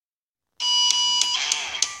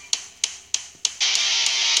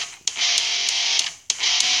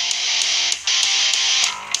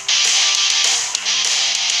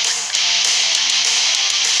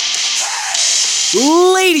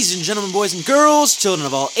Ladies and gentlemen, boys and girls, children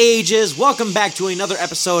of all ages, welcome back to another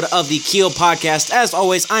episode of the Keel Podcast. As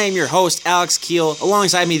always, I am your host, Alex Keel.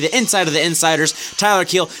 Alongside me, the inside of the insiders, Tyler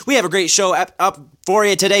Keel. We have a great show up for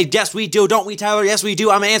you today. Yes, we do. Don't we, Tyler? Yes, we do.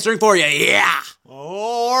 I'm answering for you. Yeah.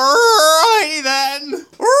 Alrighty then.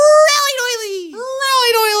 Rally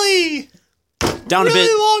doily. Down to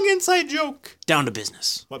really long inside joke. Down to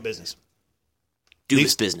business. What business?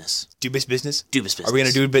 Dubis business. Dubis business? Dubis business. Are we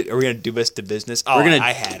gonna dubis to business? Oh,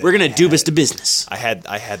 I had it. We're gonna dubis to business. I had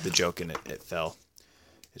the joke and it fell.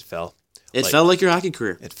 It fell. It felt like your hockey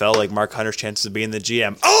career. It felt like Mark Hunter's chances of being the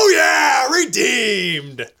GM. Oh yeah,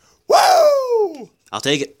 redeemed. Woo! I'll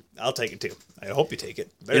take it. I'll take it too. I hope you take it.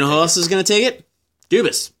 You know who else is gonna take it?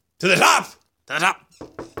 Dubis. To the top. To the top.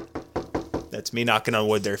 That's me knocking on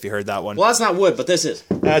wood there. If you heard that one. Well, that's not wood, but this is.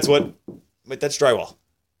 That's what. Wait, that's drywall.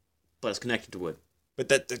 But it's connected to wood.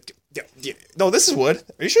 But yeah. No, this is wood.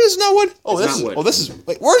 Are you sure this is not wood? Oh, It's this not is wood. Oh, this is.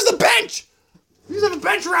 Wait, where's the bench? You just have a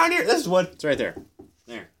bench around here. This is wood. It's right there.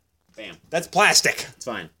 There. Bam. That's plastic. It's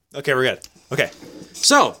fine. Okay, we're good. Okay,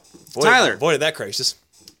 So, Tyler. avoided that crisis.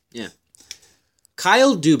 Yeah.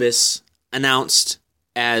 Kyle Dubas announced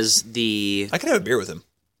as the. I can have a beer with him.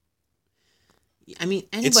 I mean,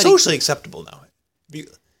 anybody. It's socially acceptable now.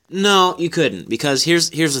 No, you couldn't, because here's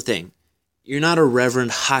the thing. You're not a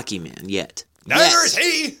reverend hockey man yet. Neither is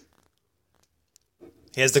he.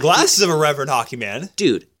 He has the glasses of a reverend hockey man.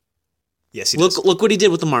 Dude. Yes, he does. Look what he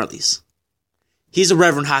did with the Marlies. He's a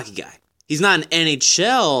reverend hockey guy. He's not an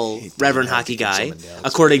NHL reverend hockey guy,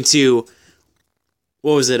 according to.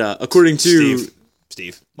 What was it? According to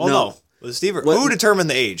Steve. Oh no. Was it Steve? Who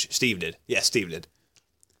determined the age? Steve did. Yes, Steve did.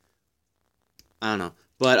 I don't know,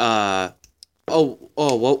 but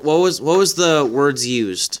what was the words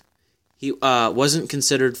used? He wasn't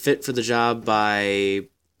considered fit for the job by.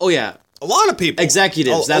 Oh yeah, a lot of people.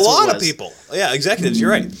 Executives. A lot of people. Yeah, executives.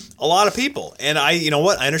 You're right. A lot of people, and you know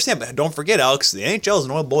what? I understand, but don't forget, Alex. The NHL is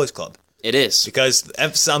an old boys club. It is, because the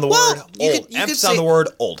emphasis on the word old. Emphasis on the word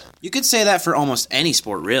old. You could say that for almost any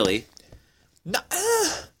sport, really. No,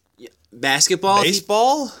 basketball,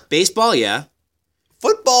 baseball, yeah.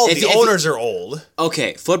 Football, the owners are old.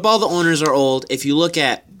 Okay, football, the owners are old. If you look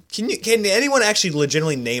at... Can anyone actually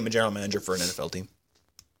legitimately name a general manager for an NFL team?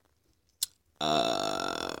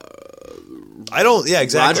 I don't... Yeah,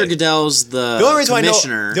 exactly. Roger Goodell's the only reason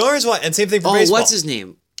commissioner. The only reason why... And same thing for baseball. What's his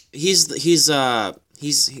name? He's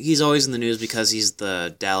always in the news because he's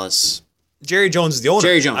the Dallas... Jerry Jones is the owner.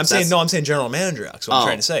 Jerry Jones. I'm saying general manager. That's what I'm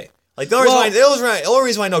trying to say. Like the only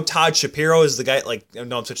reason why I know Todd Shapiro is the guy. Like,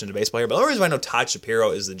 no, I'm switching to baseball here, but the only reason why I know Todd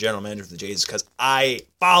Shapiro is the general manager for the Jays is because I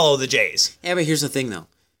follow the Jays. Yeah, but here's the thing, though.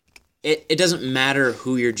 It doesn't matter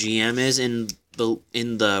who your GM is in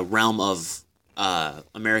the realm of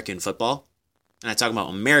American football, and I talk about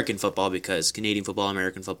American football because Canadian football,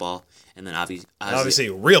 American football, and then obviously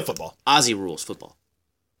real football. Aussie rules football.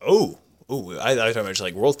 I thought you meant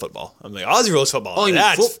like world football. I'm like Aussie rules football. Oh,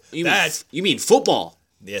 you mean football?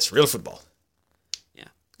 Yes, real football. Yeah.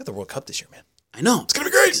 Got the World Cup this year, man. I know. It's going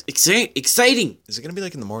to be great. Exciting. Is it going to be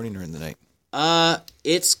like in the morning or in the night?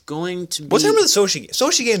 It's going to be... What time are the Sochi games?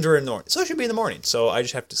 Sochi games are in the morning. Sochi should be in the morning, so I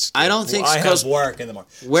just have to... I don't think so. I have work in the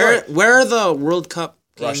morning. Where are the World Cup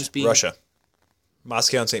games being? Russia.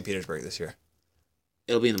 Moscow and St. Petersburg this year.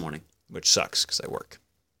 It'll be in the morning. Which sucks, because I work.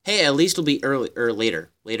 Hey, at least it'll be early or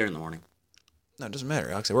later in the morning. No, it doesn't matter,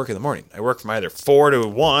 Alex. I work in the morning. I work from either 4 to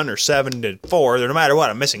 1 or 7 to 4. No matter what,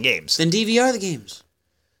 I'm missing games. Then DVR the games.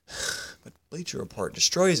 But Bleacher Report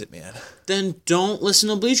destroys it, man. Then don't listen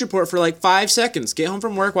to Bleacher Report for like 5 seconds. Get home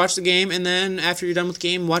from work, watch the game, and then after you're done with the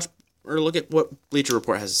game, watch or look at what Bleacher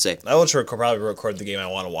Report has to say. I will probably record the game I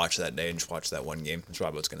want to watch that day and just watch that one game. That's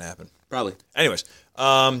probably what's going to happen. Probably. Anyways,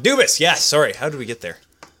 Dubas. Yes, sorry. How did we get there?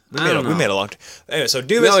 We made a long... Anyway, so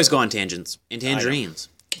Dubas... We always go on tangents. And tangerines.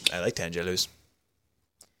 I like tangerines.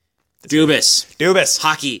 Dubas.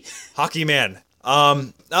 Hockey man.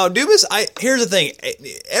 Now Dubas, here's the thing.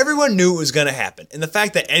 Everyone knew it was going to happen. And the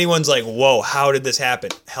fact that anyone's like, whoa, how did this happen?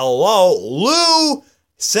 Hello, Lou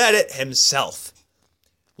said it himself.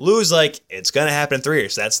 Lou's like, it's going to happen in 3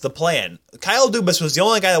 years. That's the plan. Kyle Dubas was the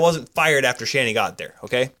only guy that wasn't fired after Shanny got there,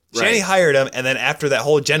 okay? Right. Shanny hired him, and then after that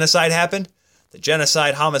whole genocide happened, the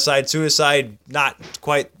genocide, homicide, suicide, not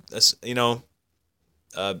quite,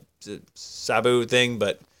 Sabu thing,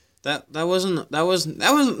 but... That wasn't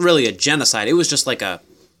really a genocide. It was just like the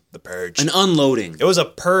purge, an unloading. It was a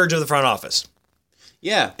purge of the front office.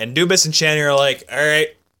 Yeah, and Dubas and Shanny are like, all right,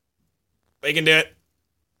 we can do it.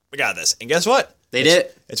 We got this. And guess what? They did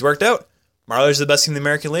it. It's worked out. Marlins are the best team in the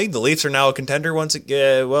American League. The Leafs are now a contender once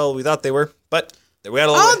again. Well, we thought they were, but we had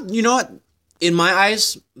a little. You know what? In my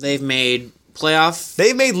eyes, they've made playoff.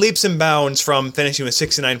 They made leaps and bounds from finishing with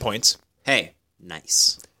 69 points. Hey,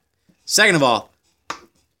 nice. Second of all,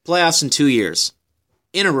 playoffs in 2 years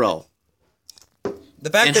in a row. The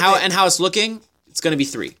fact And that how it's looking, it's going to be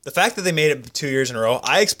 3. the fact that they made it 2 years in a row,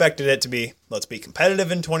 I expected it to be, let's be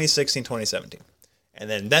competitive in 2016, 2017. And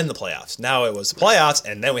then the playoffs. Now it was the playoffs,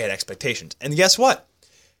 and then we had expectations. And guess what?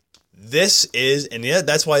 That's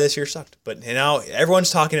why this year sucked. But now everyone's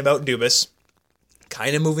talking about Dubas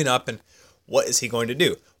kind of moving up, and what is he going to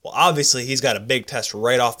do? Well, obviously, he's got a big test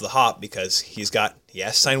right off the hop because he has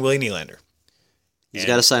to sign Willie Nylander. He's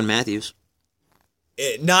got to sign Matthews.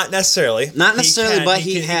 Not necessarily. Not necessarily, but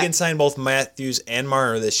he can sign both Matthews and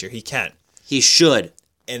Marner this year. He can. He should.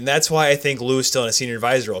 And that's why I think Lou's still in a senior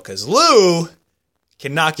advisor role, because Lou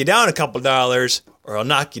can knock you down a couple dollars, or he'll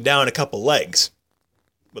knock you down a couple legs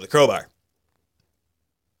with a crowbar.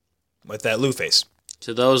 With that Lou face.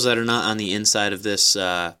 To those that are not on the inside of this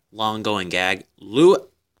long-going gag, Lou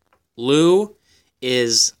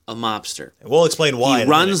is a mobster. And we'll explain why. He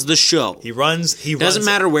runs the show. He runs. Doesn't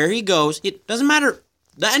matter where he goes. It doesn't matter.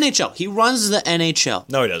 The NHL. He runs the NHL.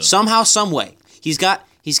 No, he doesn't. Somehow, some way. He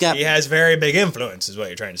has very big influence, is what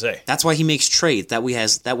you're trying to say. That's why he makes trades. That way he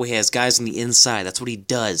has guys on the inside. That's what he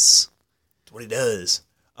does. That's what he does.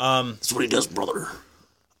 That's what he does, brother.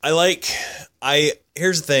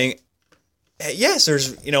 Here's the thing. Yes,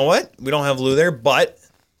 you know what? We don't have Lou there, but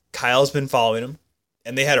Kyle's been following him,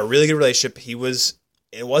 and they had a really good relationship. It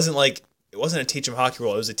wasn't a teach him hockey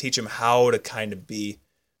role. It was to teach him how to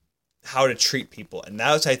treat people. And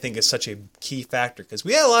that, I think, is such a key factor, because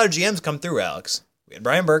we had a lot of GMs come through, Alex. We had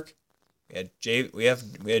Brian Burke. We had Johnny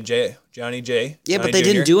J. Yeah, Johnny but they Jr.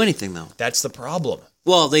 didn't do anything, though. That's the problem.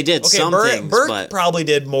 Well, they did some things, Burke but probably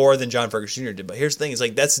did more than John Ferguson Jr. did. But here's the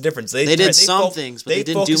thing: that's the difference. They did some things, but they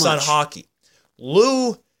didn't do focused on much. hockey.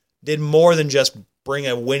 Lou did more than just bring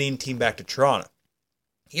a winning team back to Toronto.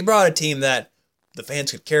 He brought a team that the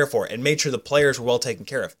fans could care for and made sure the players were well taken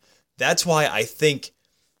care of. That's why I think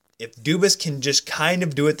if Dubas can just kind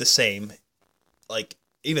of do it the same, like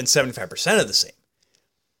even 75% of the same,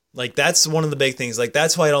 like that's one of the big things. Like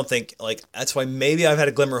that's why I don't think, like that's why maybe I've had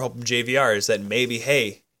a glimmer of hope from JVR is that maybe,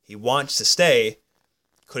 hey, he wants to stay.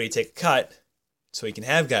 Could he take a cut so he can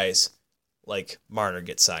have guys like Marner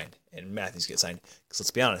get signed and Matthews get signed? Because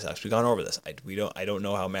let's be honest, Alex, we've gone over this. I don't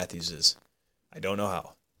know how Matthews is. I don't know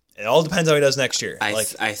how. It all depends how he does next year. I'm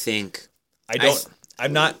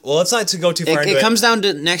not. Well, let's not to go too far into it. It comes down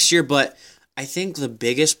to next year, but I think the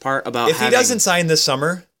biggest part about if he doesn't sign this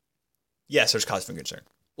summer, yes, there's cause for concern.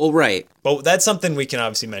 Well, right, but that's something we can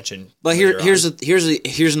obviously mention. But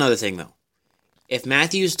here's another thing though. If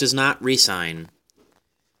Matthews does not re-sign,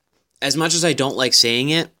 as much as I don't like saying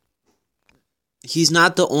it, he's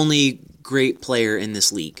not the only great player in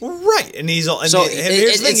this league. Right, and here's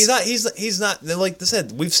the thing: he's not like I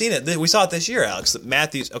said. We've seen it. We saw it this year, Alex.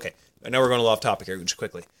 Matthews. Okay, I know we're going a little off topic here, just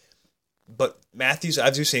quickly. But Matthews,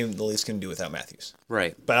 as you're saying, the Leafs can do without Matthews.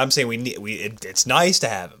 Right. But I'm saying it's nice to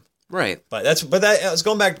have him. Right. But that was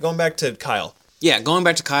going back to Kyle. Yeah, going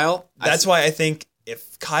back to Kyle. That's why I think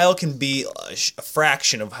if Kyle can be a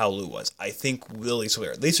fraction of how Lou was, I think the Leafs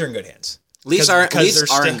will. Leafs are in good hands. Leafs are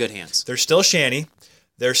in good hands. They're still Shanny.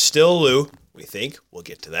 They're still Lou. We think we'll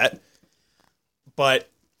get to that. But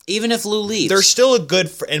even if Lou leaves, they're still a good.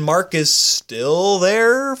 And Mark is still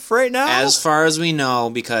there for right now, as far as we know.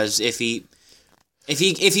 Because if he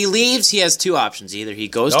leaves, he has two options. Either he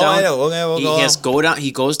goes down.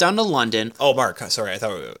 He goes down to London. Oh, Mark. Sorry, I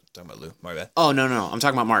thought we were talking about Lou. My bad. Oh no, I'm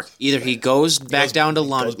talking about Mark. Either he goes back down to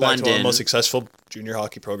London. To one of the most successful junior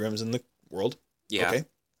hockey programs in the world. Yeah. Okay.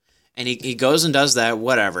 And he goes and does that,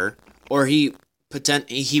 whatever, or he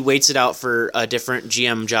waits it out for a different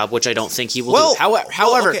GM job, which I don't think he will do.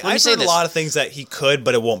 However, let me say this. a lot of things that he could,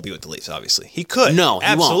 but it won't be with the Leafs, obviously. He could. No, he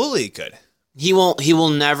absolutely he could. He will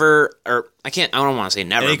never, or I don't want to say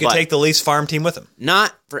never, and he could take the Leafs farm team with him.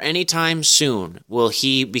 Not for any time soon will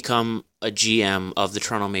he become a GM of the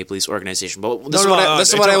Toronto Maple Leafs organization. But this is what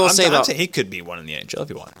I will say about... he could be one in the NHL if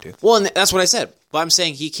he wanted to. Well, and that's what I said. But I'm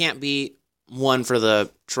saying he can't be one for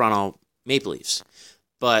the Toronto Maple Leafs.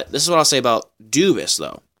 But this is what I'll say about Dubas,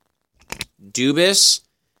 though. Dubas,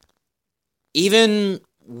 even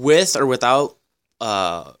with or without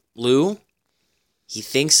Lou, he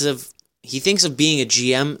thinks of being a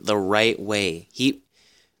GM the right way.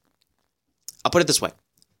 I'll put it this way.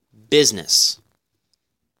 Business.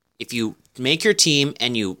 If you make your team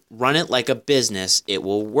and you run it like a business, it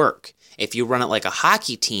will work. If you run it like a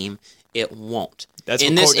hockey team, it won't. That's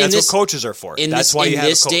what coaches are for. That's why you have a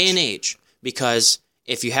coach. In this day and age, because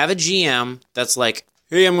if you have a GM that's like,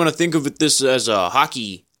 hey, I'm going to think of this as a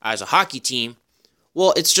hockey team,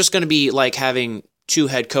 Well, it's just going to be like having two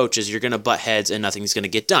head coaches. You're going to butt heads and nothing's going to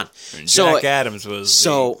get done. And Jack Adams was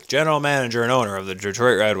the general manager and owner of the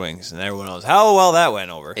Detroit Red Wings, and everyone knows how well that went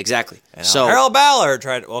over. Exactly. And Harold Ballard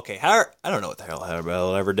tried. Okay, I don't know what the hell Harold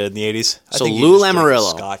Ballard ever did in the 80s. I think Lou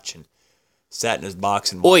Lamoriello, scotch and sat in his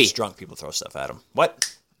box and watched drunk people throw stuff at him.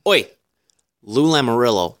 What? Lou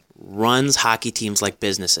Lamoriello runs hockey teams like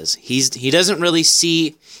businesses. He doesn't really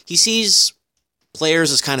he sees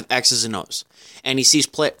players as kind of X's and O's, and he sees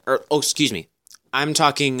I'm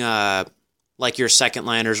talking like your second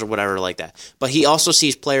liners or whatever like that. But he also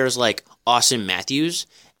sees players like Austin Matthews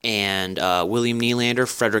and William Nylander,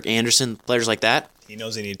 Frederik Andersen, players like that. He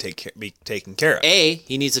knows they need to be taken care of. A,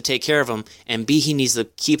 he needs to take care of them, and B, he needs to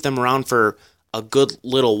keep them around for a good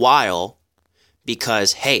little while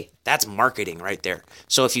because, hey, that's marketing right there.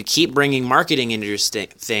 So if you keep bringing marketing into your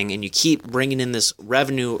thing and you keep bringing in this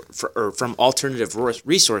revenue from alternative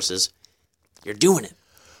resources, you're doing it.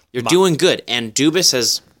 You're doing good. And Dubas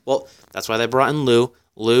has, that's why they brought in Lou.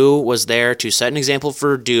 Lou was there to set an example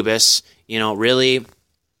for Dubas, really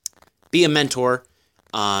be a mentor.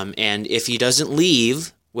 And if he doesn't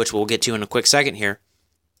leave, which we'll get to in a quick second here,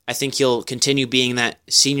 I think he'll continue being that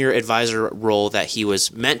senior advisor role that he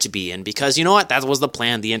was meant to be in because you know what? That was the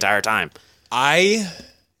plan the entire time. I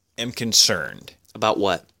am concerned. About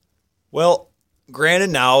what? Well, granted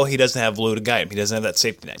now he doesn't have Lou to guide him. He doesn't have that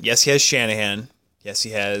safety net. Yes, he has Shanahan. Yes, he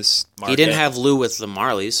has Marquette. He didn't have Lou with the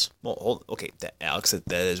Marlies. Well, okay, Alex,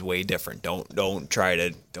 that is way different. Don't try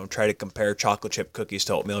to compare chocolate chip cookies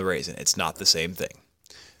to oatmeal raisin. It's not the same thing.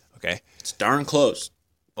 Okay? It's darn close.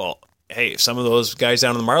 Well, hey, some of those guys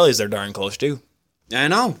down in the Marlies, they're darn close too. I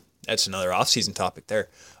know. That's another off-season topic there.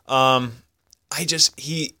 Hopefully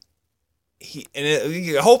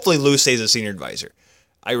Lou stays a senior advisor.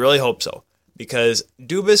 I really hope so because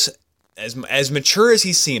Dubas, as mature as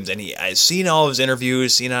he seems, and I've seen all of his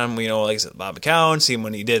interviews, seen him, like Bob McCown, seen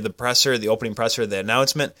when he did the opening presser, the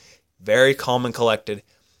announcement, very calm and collected.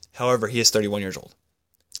 However, he is 31 years old.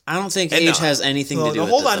 I don't think age has anything to do with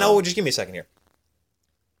it. Hold on, no, just give me a second here.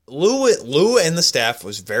 Lou and the staff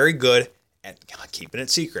was very good at keeping it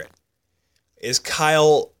secret. Is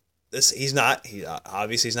Kyle he's not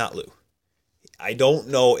Lou. I don't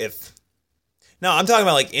know if now I'm talking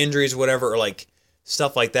about like injuries or whatever or like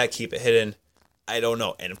stuff like that, keep it hidden. I don't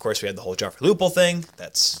know. And of course we had the whole Joffrey Lupul thing.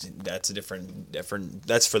 That's a different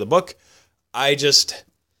that's for the book. I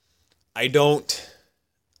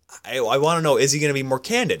want to know, is he going to be more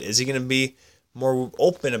candid? Is he going to be more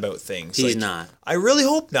open about things? He's not. I really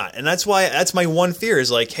hope not. And that's my one fear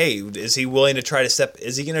is like, hey, is he willing to try to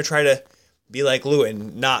is he going to try to be like Lou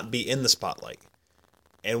and not be in the spotlight?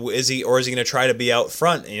 And is he going to try to be out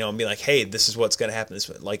front, and be like, hey, this is what's going to happen. This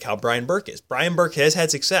like how Brian Burke is. Brian Burke has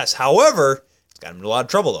had success. However, it's got him in a lot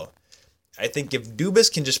of trouble though. I think if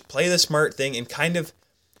Dubas can just play the smart thing and kind of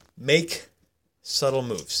make subtle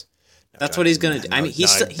moves. That's what he's going to do. I mean,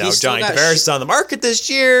 he's still Johnny Tavares is on the market this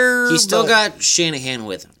year. He's still got Shanahan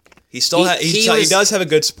with him. He does have a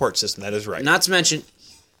good support system. That is right. Not to mention,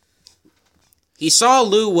 he saw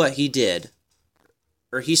Lou what he did,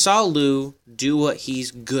 or he saw Lou do what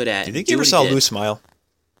he's good at. Do you think you ever saw Lou smile?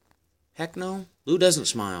 Heck no. Lou doesn't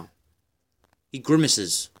smile. He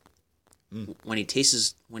grimaces when he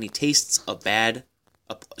tastes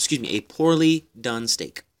a poorly done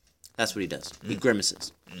steak. That's what he does. He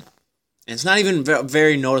grimaces. And it's not even a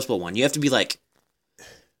very noticeable one. You have to be like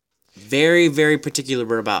very, very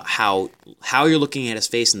particular about how you're looking at his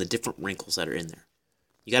face and the different wrinkles that are in there.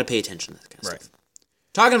 You got to pay attention to that kind of stuff.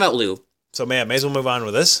 Talking about Lou. So, man, may as well move on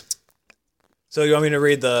with this. So, you want me to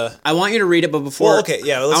read the? I want you to read it, but before, okay,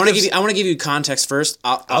 yeah, I want to give you context first.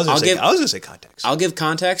 I was going to say context. I'll give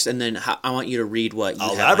context, and then I want you to read what you.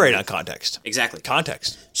 I'll elaborate on context. Exactly,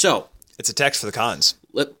 context. So it's a text for the cons.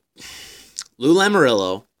 Lou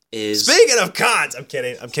Lamoriello is. Speaking of cons, I'm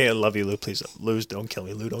kidding. I love you, Lou. Please, Lou, don't kill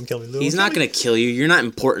me. Lou, don't kill me. Lou, he's not going to kill you. You're not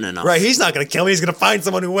important enough. Right? He's not going to kill me. He's going to find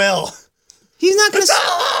someone who will. He's not going to. It's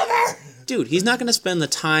all over. Dude, he's not going to spend the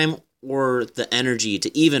time or the energy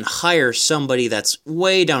to even hire somebody that's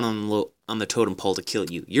way down on the totem pole to kill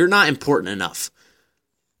you. You're not important enough.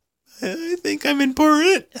 I think I'm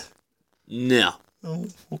important. No. Oh,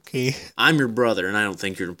 okay. I'm your brother, and I don't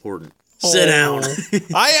think you're important. Sit down.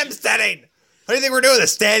 I am sitting. What do you think we're doing?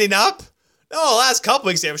 This standing up? No, the last couple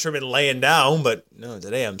weeks I've sure been laying down, but no,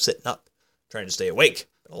 today I'm sitting up, trying to stay awake.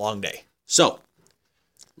 Been a long day. So,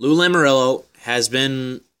 Lou Lamoriello has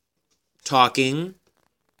been talking.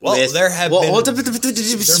 Well, there have been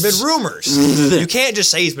rumors. You can't just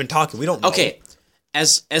say he's been talking. We don't know. Okay.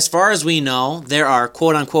 As far as we know, there are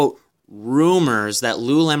quote-unquote rumors that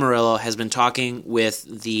Lou Lamoriello has been talking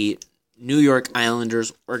with the New York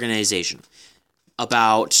Islanders organization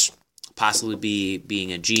about possibly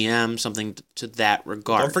being a GM, something to that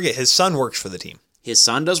regard. Don't forget, his son works for the team. His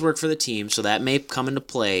son does work for the team, so that may come into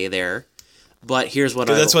play there. But here's what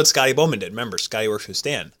That's what Scotty Bowman did. Remember, Scotty works with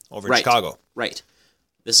Stan over in Chicago. Right.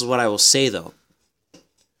 This is what I will say, though.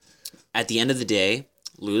 At the end of the day,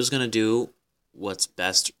 Lou's going to do what's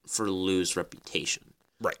best for Lou's reputation.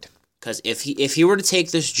 Right. Because if he were to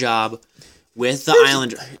take this job with the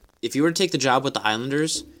Islanders, if he were to take the job with the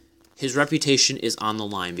Islanders, his reputation is on the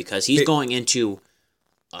line because he's going into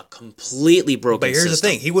a completely broken system. But here's the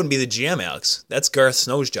thing. He wouldn't be the GM, Alex. That's Garth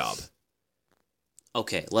Snow's job.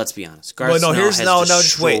 Okay, let's be honest. Garth Snow has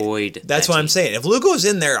just wait. destroyed That's that what I'm team. saying. If Lou goes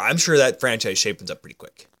in there, I'm sure that franchise shapens up pretty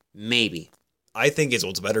quick. Maybe. I think it's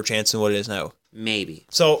a better chance than what it is now. Maybe.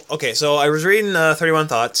 So I was reading 31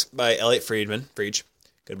 Thoughts by Elliot Friedman. Friedge.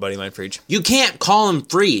 Good buddy of mine, Friedge. You can't call him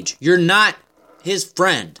Friedge. You're not his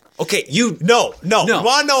friend. Okay, No. You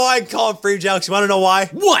want to know why I call him Friedge, Alex? You want to know why?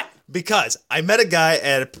 What? Because I met a guy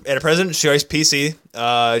at a President's Choice PC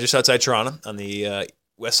just outside Toronto on the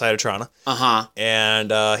west side of Toronto. Uh-huh.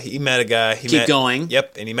 And he met a guy. Keep going.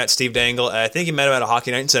 Yep, and he met Steve Dangle. I think he met him at a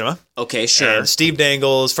hockey night in cinema. Okay, sure. And Steve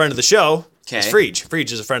Dangle's friend of the show is Okay. Friedge.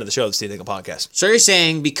 Friedge is a friend of the show, the Steve Dangle podcast. So you're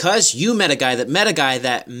saying because you met a guy that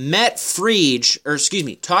met Friedge, or excuse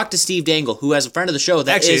me, talked to Steve Dangle, who has a friend of the show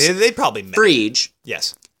that Actually, is they probably met. Friedge,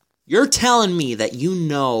 Yes. you're telling me that you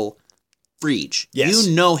know Friedge. Yes.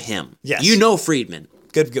 You know him. Yes. You know Friedman.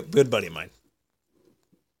 Good buddy of mine.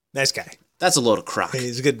 Nice guy. That's a load of crock.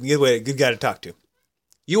 He's a good guy to talk to.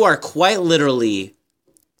 You are quite literally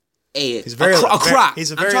a crock.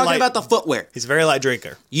 He's a I'm very talking light- about the footwear. He's a very light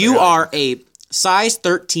drinker. You are a size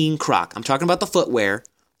 13 crock. I'm talking about the footwear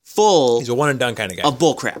full He's a one and done kind of guy. of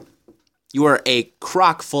bullcrap. You are a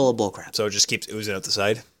crock full of bullcrap. So it just keeps oozing out the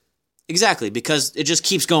side. Exactly, because it just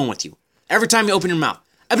keeps going with you. Every time you open your mouth.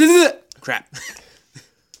 Crap.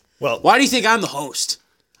 Well, Why do you think I'm the host?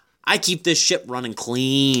 I keep this ship running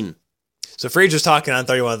clean. so Friedge was talking on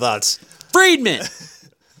 31 Thoughts. Friedman!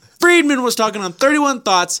 Friedman was talking on 31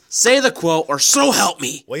 Thoughts. Say the quote, or so help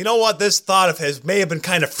me. Well, you know what? This thought of his may have been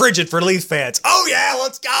kind of frigid for Leaf fans. Oh, yeah,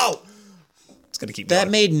 let's go. It's going to keep That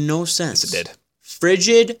going. made no sense. Yes, it did.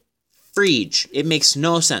 Frigid, Friedge. It makes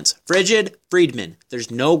no sense. Frigid, Friedman.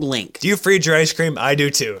 There's no link. Do you freeze your ice cream? I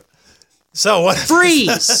do, too. So what?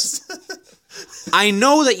 Freeze! I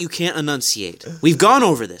know that you can't enunciate. We've gone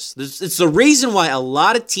over this. It's the reason why a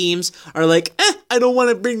lot of teams are like, I don't want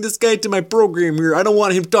to bring this guy to my program here. I don't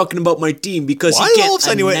want him talking about my team because Why he all of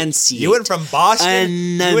can't a sudden enunciate. you went from Boston,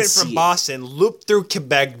 Enunciate. looped through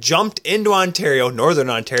Quebec, jumped into Ontario, Northern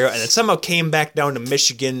Ontario, and then somehow came back down to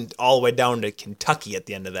Michigan, all the way down to Kentucky at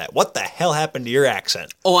the end of that. What the hell happened to your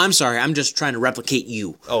accent? Oh, I'm sorry. I'm just trying to replicate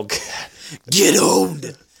you. Oh, God. Get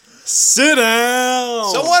owned. Sit down.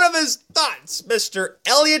 So one of his thoughts, Mr.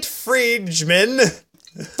 Elliot Friedman.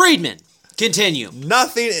 Friedman, continue.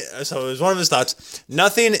 Nothing. So it was one of his thoughts.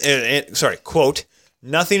 Nothing. Quote.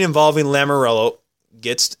 Nothing involving Lamoriello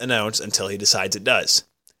gets announced until he decides it does.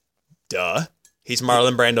 Duh. He's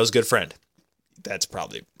Marlon Brando's good friend. That's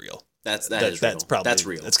probably real. That's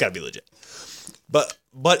real. That's got to be legit.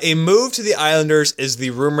 But a move to the Islanders is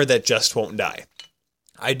the rumor that just won't die.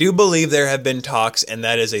 I do believe there have been talks, and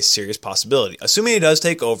that is a serious possibility. Assuming he does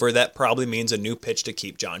take over, that probably means a new pitch to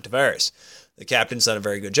keep John Tavares. The captain's done a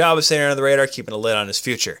very good job of staying under the radar, keeping a lid on his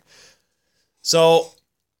future. So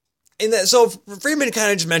Friedman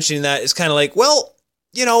kind of just mentioning that is kind of like, well,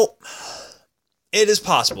 you know, it is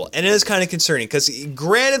possible, and it is kind of concerning because,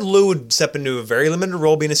 granted, Lou would step into a very limited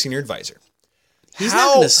role being a senior advisor. He's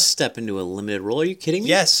not going to step into a limited role. Are you kidding me?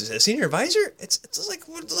 Yes, a senior advisor. It's just like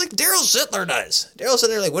Daryl Sittler does. Daryl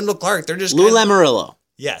Sittler, like Wendell Clark. They're just Lou Lamoriello.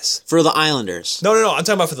 Yes. For the Islanders. No. I'm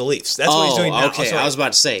talking about for the Leafs. That's what he's doing now. Okay, I was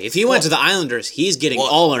about to say, if he went to the Islanders, he's getting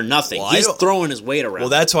all or nothing. He's throwing his weight around. Well,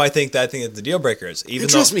 that's why I think that the deal breaker is.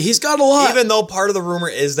 Trust me, he's got a lot. Even though part of the rumor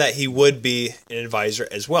is that he would be an advisor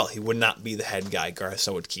as well. He would not be the head guy. Garth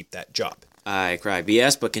Snow would keep that job. I cry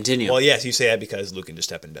BS, but continue. Well, yes, you say that because Lou can just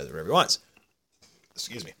step in and does whatever he wants.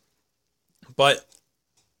 Excuse me. But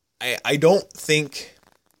I don't think...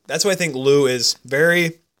 That's why I think Lou is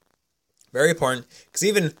very, very important.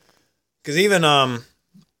 Because even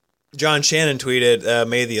John Shannon tweeted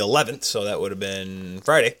May the 11th, so that would have been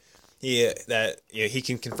Friday, he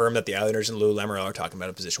can confirm that the Islanders and Lou Lamoriello are talking about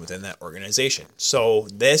a position within that organization. So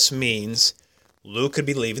this means Lou could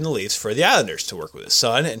be leaving the Leafs for the Islanders to work with his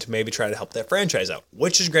son and to maybe try to help that franchise out,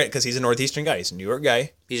 which is great because he's a Northeastern guy. He's a New York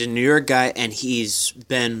guy. He's a New York guy, and he's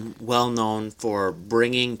been well known for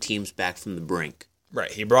bringing teams back from the brink. Right.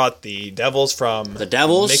 He brought the Devils from the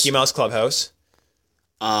Devils, Mickey Mouse Clubhouse.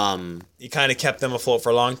 He kind of kept them afloat for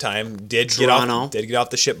a long time. Did get off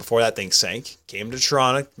the ship before that thing sank. Came to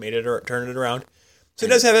Toronto, turned it around. So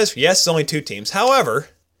he does have his. Yes, it's only 2 teams. However,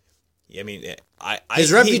 I mean,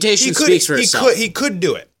 his reputation speaks for itself. He could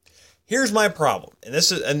do it. Here's my problem, I'm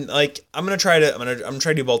gonna try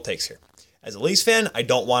to do both takes here. As a Leafs fan, I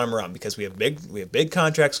don't want him around because we have big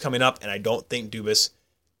contracts coming up, and I don't think Dubas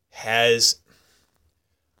has.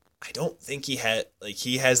 I don't think he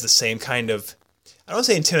has the same kind of. I don't want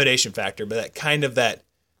to say intimidation factor, but that kind of that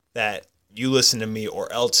you listen to me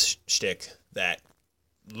or else shtick that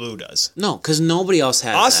Lou does. No, because nobody else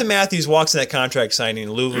has. Austin Matthews walks in that contract signing,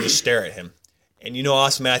 and Lou will just stare at him. And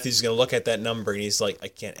Austin Matthews is going to look at that number, and he's like, I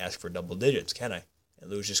can't ask for double digits, can I? And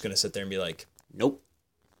Lou's just going to sit there and be like, nope.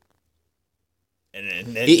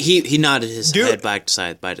 And then he nodded his head back to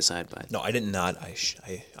side. No, I didn't nod. I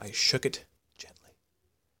shook it gently.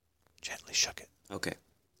 Gently shook it. Okay.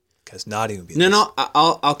 Because nodding would be No,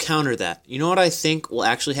 I'll counter that. You know what I think will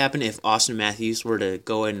actually happen if Austin Matthews were to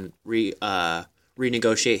go and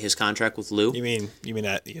renegotiate his contract with Lou? You mean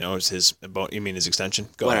that it's his? You mean his extension?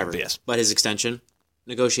 Whatever. Yes. But his extension,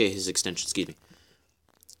 negotiate his extension. Excuse me.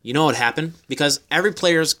 You know what happened? Because every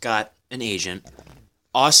player's got an agent.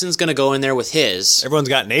 Austin's gonna go in there with his. Everyone's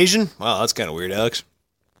got an Asian. Wow, that's kind of weird, Alex.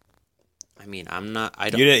 I mean, I'm not. I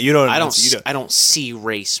don't. You don't. I don't see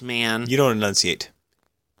race, man. You don't enunciate.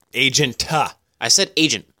 Agent. I said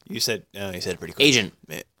agent. You said it pretty quick. Agent.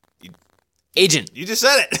 Agent. You just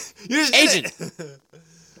said it. You just agent. Did it.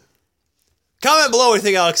 Comment below what you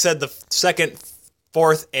think Alex said the second,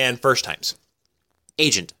 fourth, and first times.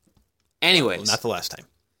 Agent. Anyways. Well, not the last time.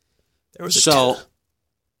 There was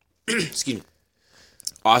excuse me.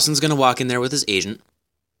 Austin's going to walk in there with his agent.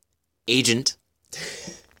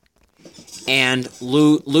 And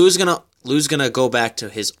Lou's going to go back to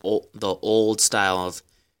the old style of,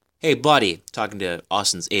 hey, buddy, talking to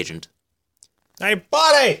Austin's agent. Hey,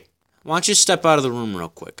 buddy! Why don't you step out of the room real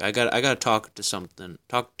quick? I got to talk to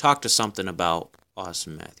something about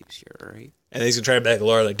Austin Matthews here, all right? And he's gonna try to back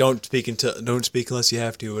Laura, like, don't speak unless you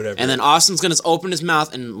have to, whatever. And then Austin's gonna open his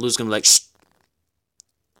mouth, and Lou's gonna be like, shh.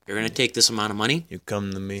 You're gonna take this amount of money? You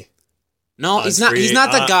come to me. No, he's not. He's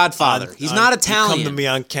not the Godfather. He's not Italian. You come to me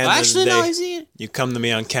on Canada Actually, Day. No, he's. You come to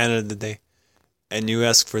me on Canada Day, and you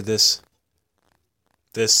ask for this.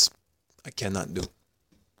 This, I cannot do.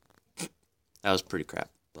 That was pretty crap,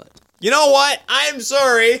 but. You know what? I'm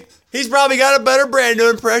sorry. He's probably got a better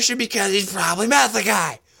Brando impression because he's probably met the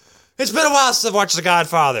guy. It's been a while since I've watched The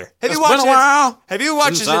Godfather. Have you watched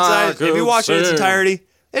it in its entirety?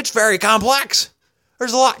 It's very complex.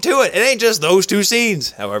 There's a lot to it. It ain't just those 2 scenes.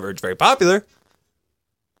 However, it's very popular.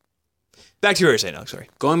 Back to what you were saying, Alex. Sorry.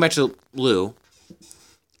 Going back to Lou,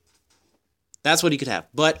 that's what he could have.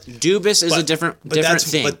 But Dubas is a different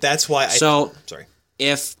thing. But that's why sorry.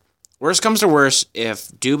 If worst comes to worst, if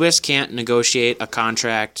Dubas can't negotiate a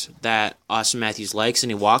contract that Austin Matthews likes and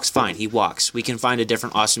he walks, fine, he walks. We can find a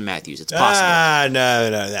different Austin Matthews. It's possible.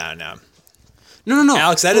 No.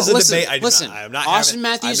 Alex, that is a debate. I'm not Austin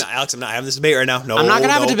Matthews. Alex, I'm not having this debate right now. No, I'm not going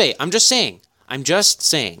to have a debate. I'm just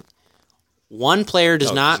saying. One player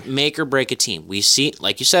does not make or break a team. We see,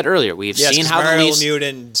 like you said earlier, we've seen how Mario the Leafs... Lemieux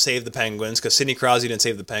didn't save the Penguins because Sidney Crosby didn't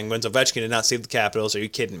save the Penguins. Ovechkin did not save the Capitals. Are you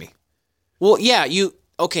kidding me? Well, yeah,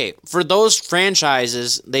 okay, for those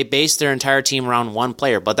franchises, they base their entire team around one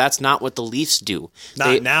player, but that's not what the Leafs do.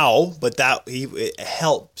 Now, but it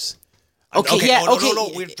helps. Okay, it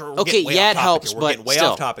helps, We're but getting way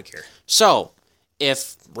still. off topic here. So,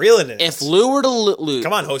 if reel it in. If Lou were to lose,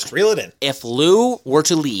 come on, host, reel it in. If Lou were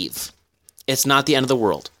to leave, it's not the end of the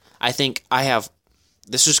world. I think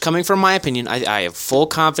this is coming from my opinion. I have full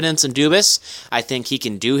confidence in Dubas. I think he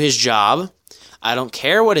can do his job. I don't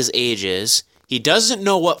care what his age is. He doesn't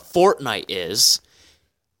know what Fortnite is.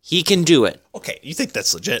 He can do it. Okay, you think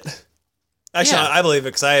that's legit? Actually, yeah. I believe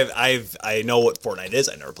it because I know what Fortnite is.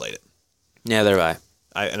 I never played it. Neither have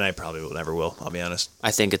I. And I probably never will. I'll be honest. I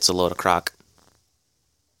think it's a load of crock.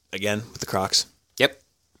 Again with the Crocs. Yep.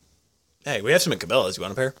 Hey, we have some at Cabela's. You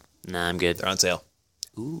want a pair? Nah, I'm good. They're on sale.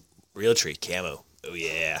 Ooh. Real tree camo. Oh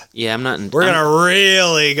yeah. Yeah, I'm not. We're gonna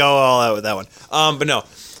really go all out with that one. But no.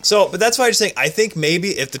 But that's why I just think I think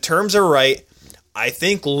maybe if the terms are right, I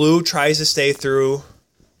think Lou tries to stay through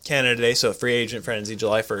Canada Day, so free agent frenzy,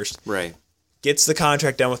 July 1st. Right. Gets the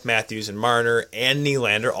contract done with Matthews and Marner and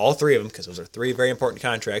Nylander, all 3 of them, because those are 3 very important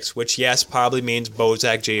contracts, which, yes, probably means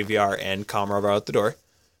Bozak, JVR, and Komarov are out the door.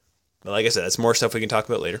 But like I said, that's more stuff we can talk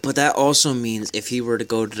about later. But that also means if he were to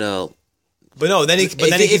go to the... But no, then he could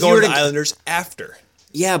go to the Islanders after.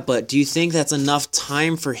 Yeah, but do you think that's enough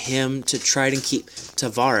time for him to try to keep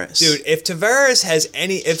Tavares? Dude, if Tavares has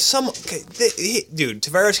Tavares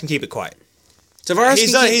can keep it quiet.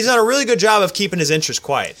 He's done a really good job of keeping his interest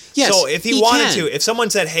quiet. Yes, so if he wanted to, if someone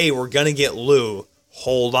said, "Hey, we're gonna get Lou,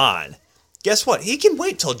 hold on," guess what? He can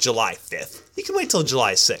wait till July 5th. He can wait till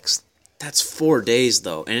July 6th. That's 4 days,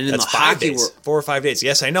 though, and in That's the 5 hockey days. world, 4 or 5 days.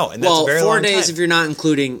 Yes, I know, and that's a very 4 long days time. if you're not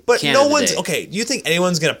including. But Canada no one's Day. okay. You think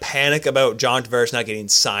anyone's gonna panic about John Tavares not getting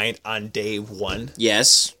signed on day 1?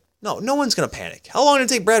 Yes. No one's gonna panic. How long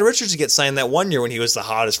did it take Brad Richards to get signed that 1 year when he was the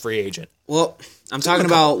hottest free agent? Well, I'm talking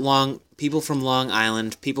about people from Long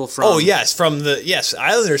Island, people from. Oh yes,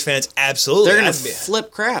 Islanders fans absolutely. They're gonna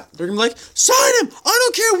flip crap. They're gonna be like, sign him! I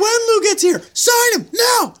don't care when Lou gets here. Sign him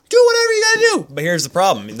now. Do whatever you gotta do. But here's the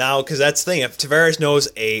problem now, because that's the thing. If Tavares knows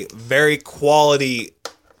a very quality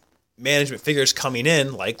management figures coming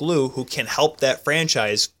in like Lou, who can help that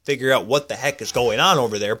franchise figure out what the heck is going on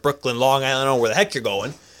over there, Brooklyn, Long Island, I don't know where the heck you're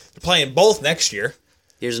going. They're playing both next year.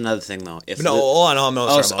 Here's another thing, though. I'm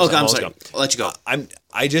sorry. I'm sorry. I'll let you go.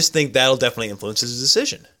 I just think that'll definitely influence his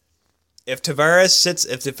decision. If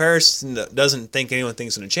Tavares doesn't think anyone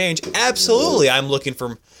thinks it's going to change, absolutely, I'm looking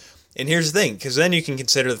for. And here's the thing, because then you can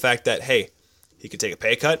consider the fact that hey, he could take a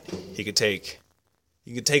pay cut. You could take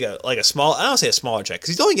a small. I don't say a smaller check because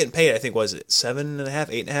he's only getting paid. I think was it 7.5,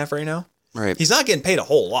 8.5 right now. Right. He's not getting paid a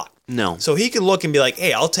whole lot. No. So he could look and be like,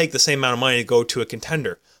 hey, I'll take the same amount of money to go to a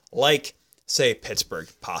contender like. Say Pittsburgh,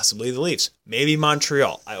 possibly the Leafs, maybe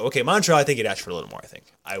Montreal. Montreal, I think he'd ask for a little more. I think.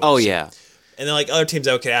 Yeah. And then like other teams,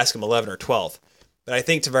 I could ask him 11 or 12. But I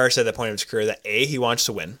think Tavares said at that point of his career that he wants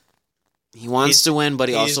to win. He wants to win, but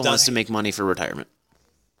he also wants to make money for retirement.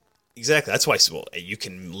 Exactly. That's why you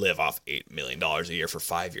can live off $8 million a year for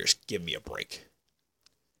 5 years. Give me a break.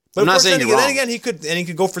 But I'm not saying you're wrong. Then again, he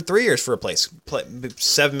could go for 3 years for a place, play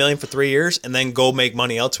 $7 million for 3 years, and then go make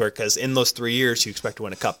money elsewhere. Because in those 3 years, you expect to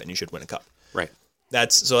win a cup, and you should win a cup. Right.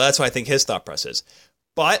 That's why I think his thought process is.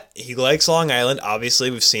 But he likes Long Island.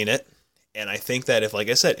 Obviously, we've seen it, and I think that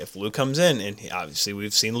if Lou comes in, and obviously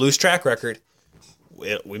we've seen Lou's track record,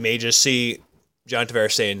 we may just see John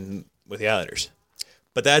Tavares staying with the Islanders.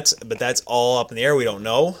 But that's all up in the air. We don't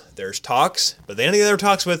know. There's talks, but then there are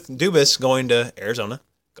talks with Dubas going to Arizona,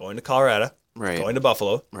 going to Colorado, right, going to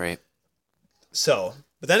Buffalo, right. So,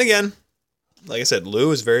 but then again, like I said,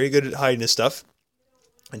 Lou is very good at hiding his stuff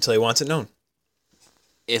until he wants it known.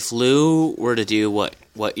 If Lou were to do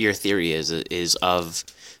what your theory is of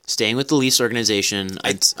staying with the Leafs organization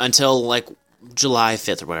until like July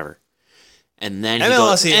 5th or whatever, and then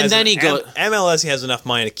MLS has enough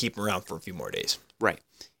money to keep him around for a few more days. Right.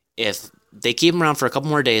 If they keep him around for a couple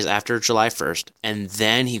more days after July 1st, and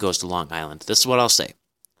then he goes to Long Island, this is what I'll say.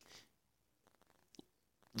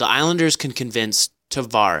 The Islanders can convince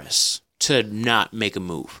Tavares to not make a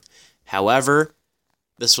move. However,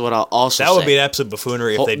 this is what I'll also say. That would be an absolute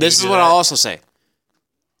buffoonery if they did. This is what I'll also say.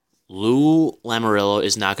 Lou Lamoriello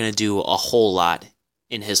is not going to do a whole lot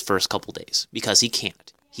in his first couple days because he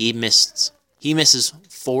can't. He misses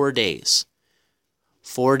 4 days.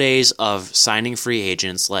 4 days of signing free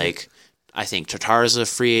agents. Like I think Tatar's a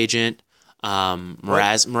free agent.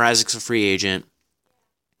 Mrazek's a free agent.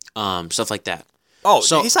 Stuff like that. Oh,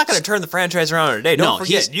 so he's not going to turn the franchise around in a day. Don't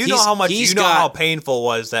forget. How painful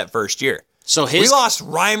was that first year. So we lost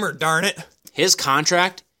Reimer, darn it. His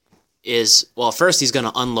contract is, well, first he's going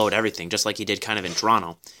to unload everything, just like he did kind of in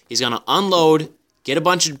Toronto. He's going to unload, get a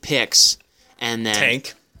bunch of picks, and then...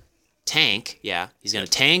 Tank, yeah. He's going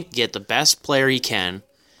to tank, get the best player he can,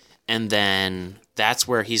 and then that's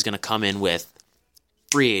where he's going to come in with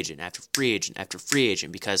free agent after free agent after free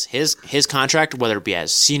agent, because his contract, whether it be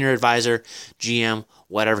as senior advisor, GM,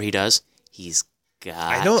 whatever he does, he's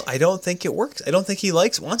got... I don't think it works. I don't think he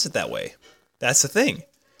wants it that way. That's the thing.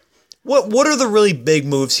 What are the really big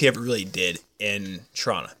moves he ever really did in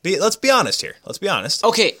Toronto? Let's be honest here. Let's be honest.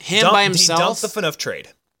 Okay, by himself. He dumped the Phaneuf trade.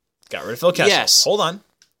 Got rid of Phil Kessel. Yes. Hold on.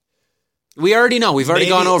 We already know. We've already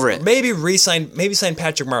gone over it. Maybe sign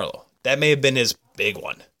Patrick Marleau. That may have been his big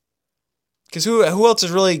one. Because who else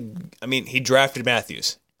is really... I mean, he drafted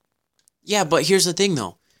Matthews. Yeah, but here's the thing,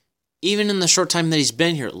 though. Even in the short time that he's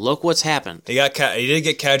been here, look what's happened. He did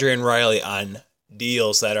get Kadri and Riley on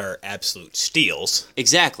deals that are absolute steals.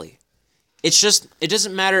 Exactly. It's just, it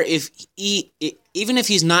doesn't matter if even if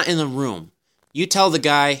he's not in the room, you tell the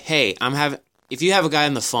guy, hey, if you have a guy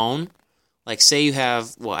on the phone, like say you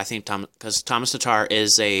have, well, I think because Thomas Tatar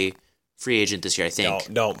is a free agent this year, I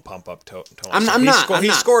think. Don't pump up Thomas. I'm not. He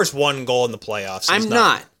scores one goal in the playoffs.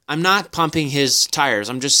 I'm not pumping his tires.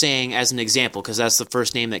 I'm just saying as an example, because that's the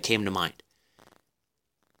first name that came to mind.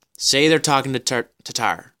 Say they're talking to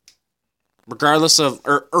Tatar. regardless of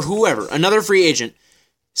or whoever, another free agent.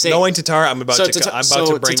 Say, knowing Tatar, I'm about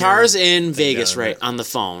to bring Tatar's in Vegas, down, right, on the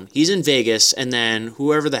phone. He's in Vegas, and then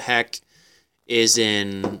whoever the heck is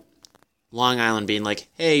in Long Island being like,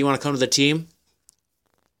 hey, you want to come to the team?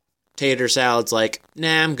 Tater Salad's like,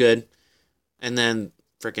 nah, I'm good. And then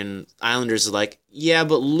freaking Islanders is like, yeah,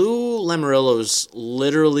 but Lou Lamoriello's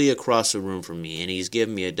literally across the room from me, and he's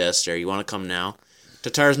giving me a death stare. You want to come now?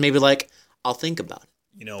 Tatar's maybe like, I'll think about it.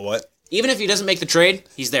 You know what? Even if he doesn't make the trade,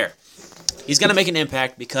 he's there. He's going to make an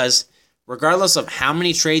impact because regardless of how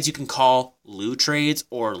many trades you can call Lou trades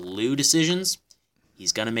or Lou decisions,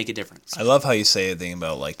 he's going to make a difference. I love how you say a thing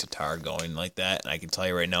about like Tatar going like that, and I can tell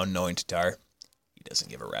you right now, knowing Tatar, he doesn't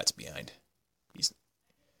give a rat's behind.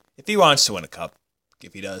 If he wants to win a cup,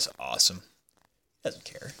 if he does, awesome. He doesn't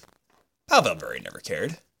care. Pavel Bure never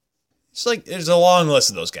cared. It's like there's a long list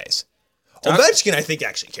of those guys. Ovechkin, I think,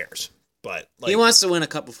 actually cares, but like, he wants to win a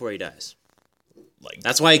cup before he dies. Like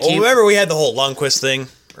that's why he came. Remember we had the whole Lundqvist thing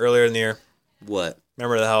earlier in the year. What?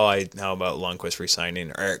 Remember how about Lundqvist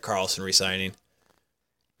resigning or Erik Karlsson resigning?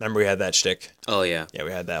 Remember we had that shtick? Oh yeah, yeah,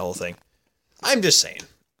 we had that whole thing. I'm just saying,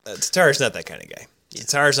 Tatar's not that kind of guy. Yeah.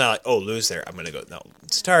 Tatar's not like, oh, Lou's there, I'm gonna go. No,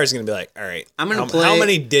 Tatar's gonna be like, all right, I'm gonna play. How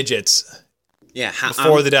many digits? Yeah,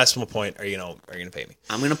 before the decimal point are you gonna pay me?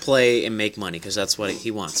 I'm gonna play and make money because that's what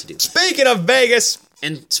he wants to do. Speaking of Vegas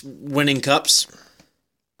and winning cups,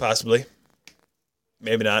 possibly.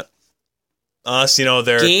 Maybe not. Unless,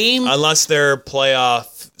 unless their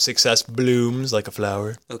playoff success blooms like a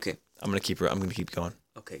flower. Okay. I'm gonna keep going.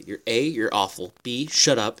 Okay, you're A, you're awful. B,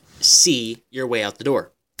 shut up. C, you're way out the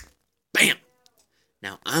door. Bam!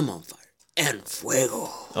 Now I'm on fire. And fuego.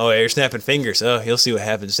 Oh, yeah, you're snapping fingers. Oh, you'll see what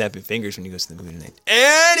happens snapping fingers when you go to the movie tonight.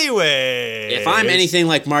 Anyway! If I'm anything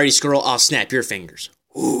like Marty Skrull, I'll snap your fingers.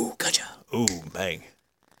 Ooh, gotcha. Ooh, bang.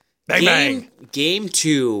 Bang, bang. Game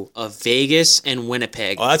 2 of Vegas and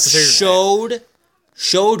Winnipeg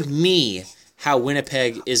showed me how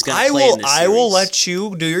Winnipeg is going to play in this series. I will let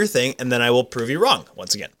you do your thing, and then I will prove you wrong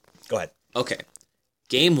once again. Go ahead. Okay.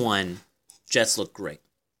 Game 1, Jets looked great.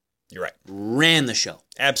 You're right. Ran the show.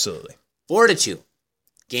 Absolutely. 4-2.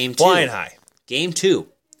 Game 2. Flying high. Game 2.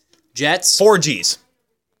 Jets. 4 Gs.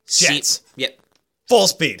 Jets. Yep. Full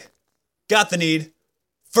speed. Got the need.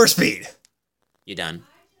 For speed. You done?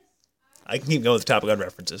 I can keep going with the Top Gun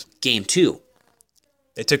references. Game 2.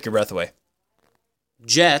 They took your breath away.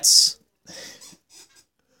 Jets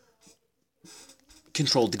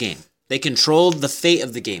controlled the game. They controlled the fate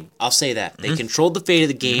of the game. I'll say that. They controlled the fate of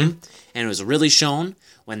the game, and it was really shown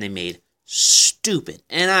when they made stupid,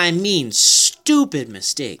 and I mean stupid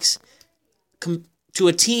mistakes to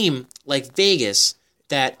a team like Vegas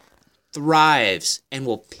that thrives and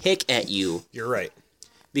will pick at you. You're right.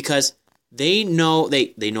 Because they know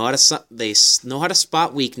how to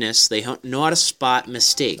spot weakness. They know how to spot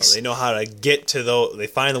mistakes. They know how to get to they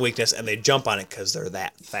find the weakness and they jump on it because they're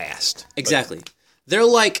that fast. Exactly. But they're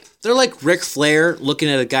like Ric Flair looking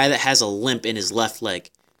at a guy that has a limp in his left leg.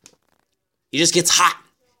 He just gets hot.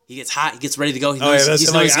 He gets hot. He gets ready to go. All of a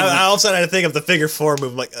sudden I had to think of the figure 4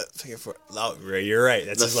 move. I'm like, figure 4. Oh, you're right.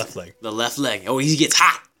 That's his left leg. The left leg. Oh, he gets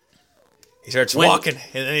hot. He starts walking,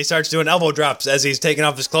 and then he starts doing elbow drops as he's taking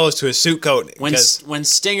off his clothes to his suit coat. When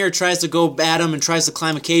Stinger tries to go at him and tries to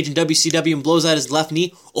climb a cage in WCW and blows out his left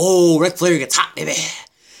knee, oh, Ric Flair gets hot, baby.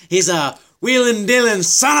 He's a wheeling dealing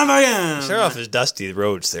son of a gun. Start off his dusty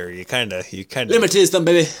roads there. You kind of. Let me tell you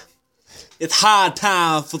something, baby. It's hard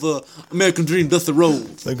time for the American Dream, dusty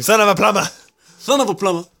roads. Like, son of a plumber. Son of a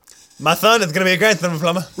plumber. My son is gonna be a grandson of a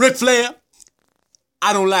plumber. Ric Flair,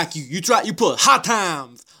 I don't like you. You put hard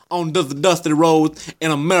times on the dusty roads in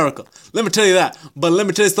America. Let me tell you that. But let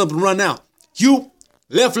me tell you something right now. You,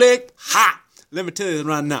 left leg, hot. Let me tell you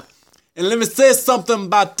right now. And let me say something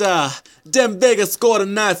about them Vegas scored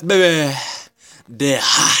tonight, baby. They're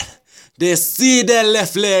hot. They see that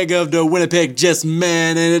left leg of the Winnipeg Jets,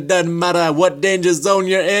 man, and it doesn't matter what danger zone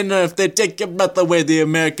you're in or if they take your breath away. The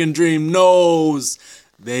American Dream knows.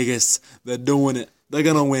 Vegas, they're doing it. They're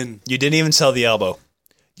going to win. You didn't even sell the elbow.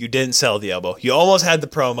 You didn't sell the elbow. You almost had the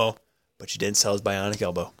promo, but you didn't sell his bionic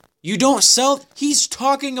elbow. You don't sell. He's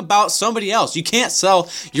talking about somebody else. You can't sell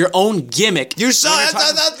your own gimmick. That's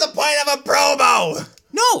the point of a promo.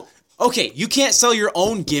 No. Okay, you can't sell your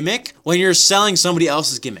own gimmick when you're selling somebody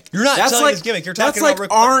else's gimmick. You're not selling his gimmick. You're talking about Ric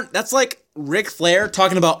Flair. That's like Ric Flair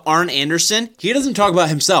talking about Arn Anderson. He doesn't talk about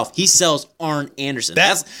himself. He sells Arn Anderson.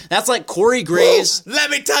 That's like Corey Graves. Let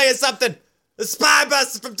me tell you something. The Spy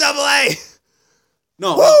Buster from AA.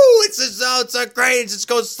 No. Woo! It's so great. It just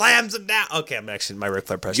goes slams him down. Okay, I'm actually my Ric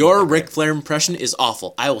Flair impression. Your Ric Flair impression is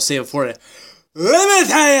awful. I will say it for you. Let me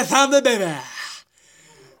tell you something, baby.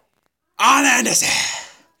 Fantasy.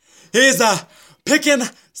 He's a picking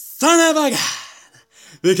son of a gun.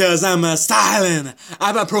 Because I'm a styling.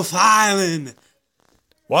 I'm a profiling.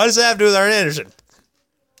 What does that have to do with Arn Anderson?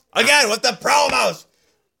 Again, with the promos.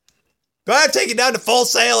 Do I have to take you down to Full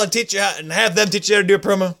Sail and teach you and have them teach you how to do a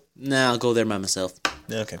promo? Nah, I'll go there by myself.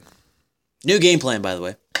 Okay. New game plan, by the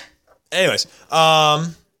way. Anyways,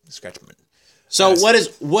 scratch my. So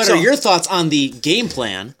what are your thoughts on the game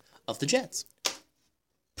plan of the Jets?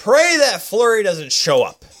 Pray that Fleury doesn't show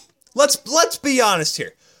up. Let's be honest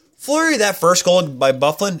here. Fleury, that first goal by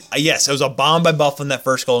Bufflin, yes, it was a bomb by Bufflin, that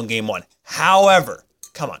first goal in game 1. However,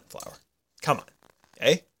 come on, Flower. Come on.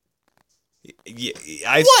 Okay?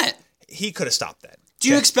 What? He could have stopped that. Do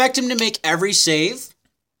you expect him to make every save?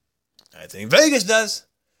 I think Vegas does.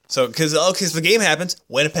 So, because the game happens,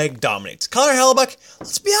 Winnipeg dominates. Connor Hellebuck,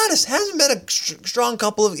 let's be honest, hasn't been a strong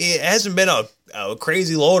it hasn't been a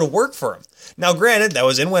crazy load of work for him. Now, granted, that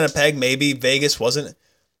was in Winnipeg. Maybe Vegas wasn't.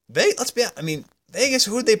 Vegas,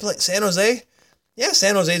 who did they play? San Jose? Yeah,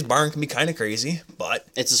 San Jose's barn can be kind of crazy, but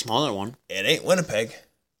It's a smaller one. it ain't Winnipeg.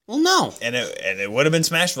 Well, no. And it would have been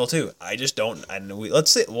Smashville, too. I just don't.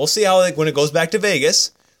 Let's see. We'll see how, when it goes back to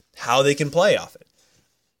Vegas, how they can play off it.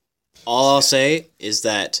 All I'll say is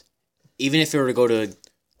that even if it were to go to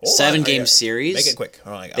a 7-game series, make it quick.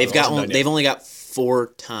 They've only got 4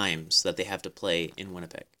 times that they have to play in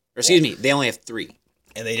Winnipeg. Or excuse me, they only have 3.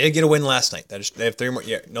 And they did get a win last night. They have 3 more.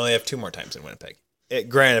 Yeah, no, they have 2 more times in Winnipeg.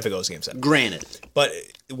 Granted, if it goes game 7. Granted, but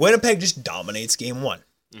Winnipeg just dominates game 1.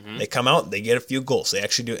 Mm-hmm. They come out, they get a few goals. They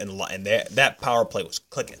actually do, and that power play was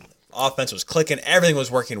clicking. Offense was clicking. Everything was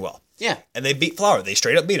working well. Yeah. And they beat Flower. They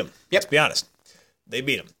straight up beat him. Yep. Let's be honest. They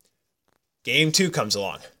beat him. Game 2 comes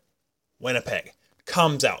along. Winnipeg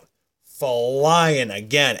comes out flying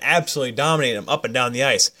again, absolutely dominating them up and down the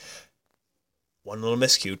ice. One little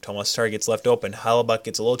miscue. Tomas Tatar gets left open. Hellebuck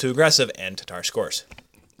gets a little too aggressive, and Tatar scores.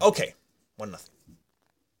 Okay, 1-0.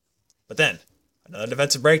 But then, another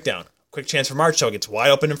defensive breakdown. Quick chance for Marchessault. Gets wide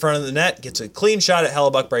open in front of the net. Gets a clean shot at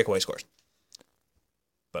Hellebuck. Breakaway, scores.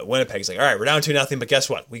 But Winnipeg's like, all right, we're down 2-0, but guess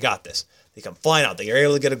what? We got this. They come flying out. They are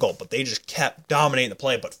able to get a goal, but they just kept dominating the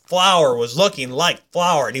play. But Flower was looking like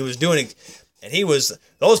Flower, and he was doing it. And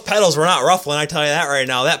those pedals were not ruffling, I tell you that right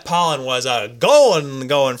now. That pollen was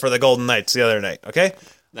going for the Golden Knights the other night, okay?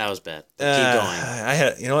 that was bad. Keep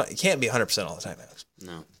going. You know what? You can't be 100% all the time, Alex.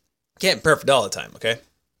 No. Can't be perfect all the time, okay?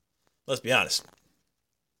 Let's be honest.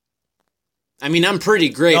 I mean, I'm pretty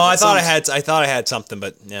great. No, I thought I had something,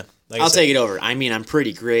 but yeah. I'll take it over. I mean, I'm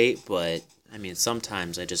pretty great, but I mean,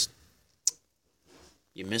 sometimes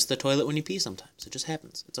you miss the toilet when you pee sometimes. It just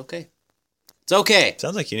happens. It's okay. It's okay.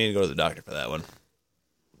 Sounds like you need to go to the doctor for that one.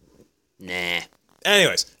 Nah.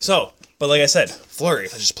 Anyways, but like I said, Fleury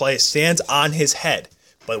just stands on his head.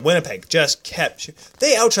 But Winnipeg just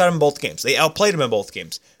they outshot him in both games. They outplayed him in both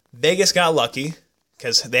games. Vegas got lucky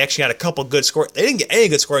because they actually had a couple good scores. They didn't get any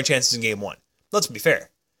good scoring chances in game 1. Let's be fair.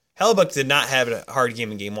 Hellebuck did not have a hard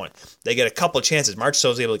game in game 1. They get a couple of chances. Marchessault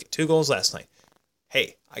was able to get 2 goals last night.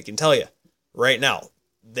 Hey, I can tell you right now,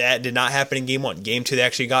 that did not happen in game 1. Game 2, they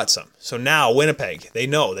actually got some. So now Winnipeg, they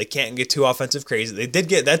know they can't get too offensive crazy. They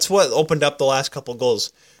did that's what opened up the last couple of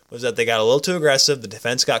goals, was that they got a little too aggressive. The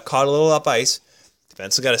defense got caught a little up ice.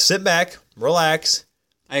 Defense got to sit back, relax,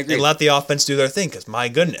 I agree. and let the offense do their thing, because my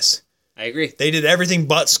goodness. I agree. They did everything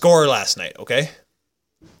but score last night, okay?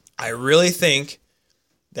 I really think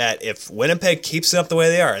that if Winnipeg keeps it up the way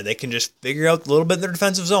they are, they can just figure out a little bit in their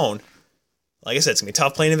defensive zone. Like I said, it's going to be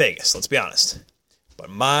tough playing in Vegas, let's be honest. But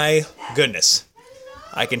my goodness,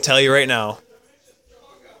 I can tell you right now,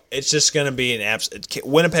 it's just going to be an absolute.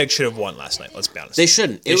 Winnipeg should have won last night, let's be honest. They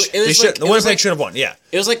shouldn't. Winnipeg should have won, yeah.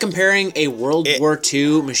 It was like comparing a World War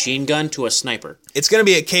II machine gun to a sniper. It's going to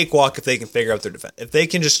be a cakewalk if they can figure out their defense. If they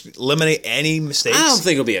can just eliminate any mistakes. I don't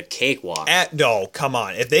think it'll be a cakewalk. No, come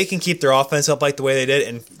on. If they can keep their offense up like the way they did,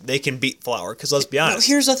 and they can beat Flower, because let's be honest.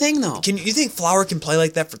 Here's the thing, though. You think Flower can play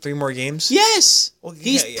like that for 3 more games? Yes. Well,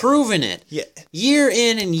 he's proven it. Yeah. Year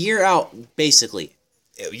in and year out, basically.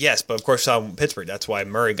 Yes, but of course, Pittsburgh. That's why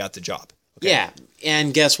Murray got the job. Okay? Yeah,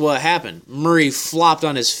 and guess what happened? Murray flopped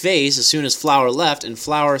on his face as soon as Flower left, and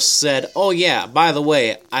Flower said, "Oh yeah, by the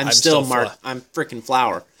way, I'm still Mark. I'm freaking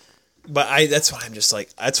Flower." But that's why I'm just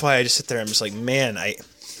like. That's why I just sit there. I'm just like, man,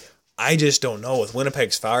 I just don't know with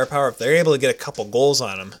Winnipeg's firepower if they're able to get a couple goals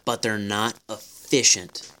on them. But they're not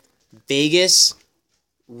efficient. Vegas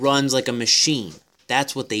runs like a machine.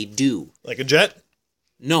 That's what they do. Like a jet?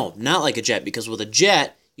 No, not like a jet, because with a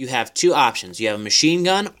jet, you have 2 options. You have a machine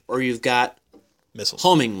gun, or you've got missiles,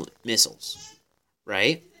 homing missiles,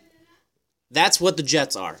 right? That's what the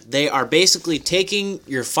Jets are. They are basically taking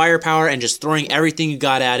your firepower and just throwing everything you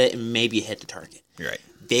got at it and maybe hit the target. You're right.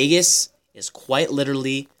 Vegas is quite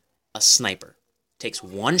literally a sniper. Takes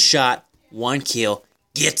one shot, one kill,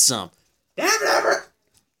 gets some. Damn it, Everett!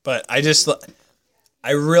 But I still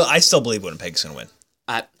believe Winnipeg's going to win.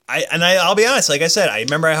 I'll be honest. Like I said, I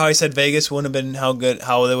remember how I said Vegas wouldn't have been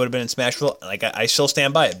how they would have been in Smashville. Like I still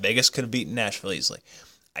stand by it. Vegas could have beaten Nashville easily.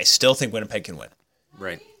 I still think Winnipeg can win.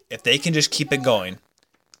 Right. If they can just keep it going,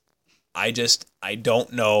 I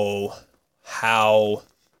don't know how.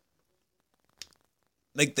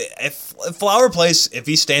 Like if Flower plays, if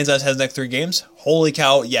he stands on his head next 3 games, holy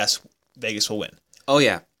cow! Yes, Vegas will win. Oh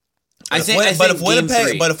yeah. But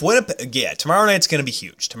if Winnipeg, yeah, tomorrow night's going to be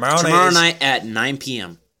huge. Tomorrow night at 9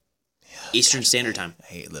 p.m. Eastern Standard Time. I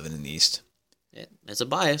hate living in the East. It's a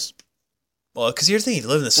bias. Well, because here's the thing: if you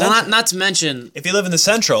live in the Central, Well, not to mention, if you live in the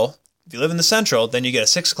Central, then you get a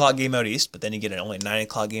 6 o'clock game out East, but then you get an only 9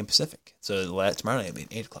 o'clock game Pacific. So tomorrow night will be an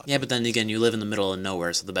 8 o'clock. Yeah, but then again, you live in the middle of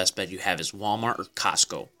nowhere, so the best bet you have is Walmart or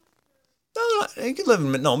Costco. No, you could live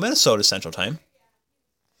in Minnesota Central Time.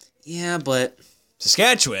 Yeah, but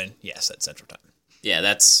Saskatchewan, yes, that's Central Time. Yeah,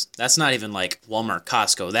 that's not even like Walmart,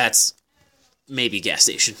 Costco. That's maybe gas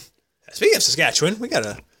station. Speaking of Saskatchewan, we got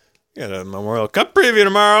a Memorial Cup preview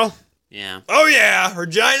tomorrow. Yeah. Oh yeah,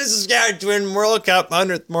 Regina, Saskatchewan, World Cup,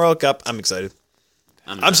 100th World Cup. I'm excited.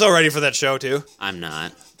 I'm so ready for that show too. I'm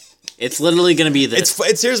not. It's literally going to be this.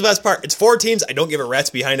 Here's the best part. It's 4 teams. I don't give a rat's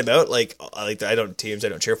behind about. I don't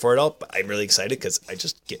cheer for it all. But I'm really excited because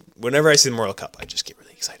whenever I see the World Cup, I just get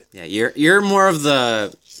really excited. Yeah, you're more of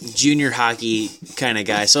the junior hockey kind of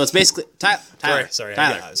guy. So it's basically Tyler. Sorry.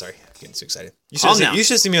 Tyler. I'm getting so excited. You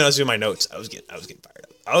should see me when I was doing my notes. I was getting fired up.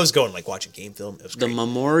 I was going watching game film. It was great. The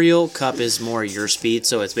Memorial Cup is more your speed,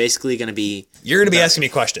 so it's basically going to be. You're going to be asking me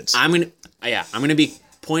questions. I'm going to be.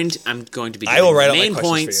 I'm going to be. I will write out my questions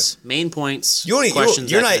points. For you. Main points.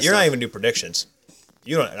 Questions. You're not even do predictions.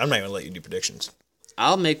 I'm not even going to let you do predictions.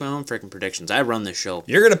 I'll make my own freaking predictions. I run this show.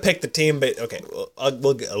 You're going to pick the team, but okay,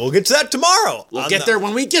 we'll get to that tomorrow. We'll get there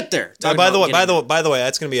when we get there. By the way,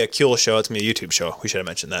 that's going to be a cool show. It's going to be a YouTube show. We should have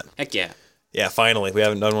mentioned that. Heck yeah. Yeah, finally. We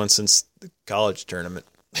haven't done one since the college tournament.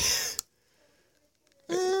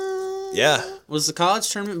 Yeah. Was the college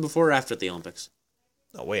tournament before or after the Olympics?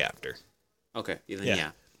 No, way after. Okay,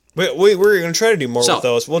 yeah. We're going to try to do more with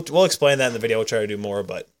those. We'll explain that in the video. We'll try to do more,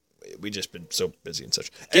 but we just been so busy and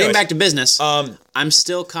such. Getting back to business, I'm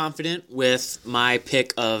still confident with my pick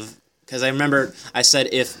because I remember I said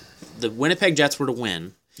if the Winnipeg Jets were to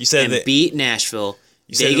win beat Nashville,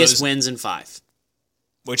 Vegas wins in 5.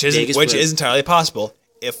 Which is entirely possible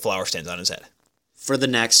if Flower stands on his head. For the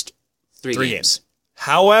next 3 games.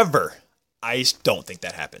 However, I don't think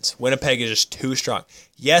that happens. Winnipeg is just too strong.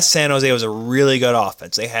 Yes, San Jose was a really good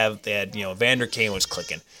offense. They had Vander Kane was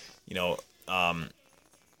clicking. Pavelski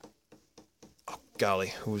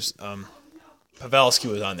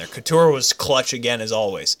was on there. Couture was clutch again as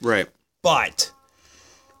always. Right. But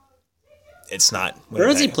it's not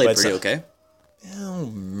Winnipeg. He played pretty okay.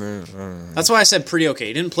 That's why I said pretty okay.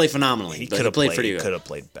 He didn't play phenomenally. He played pretty good. He could have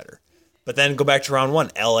played better. But then go back to round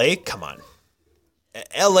 1. LA, come on.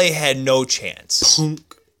 LA had no chance.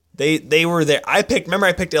 Punk. They were there. I picked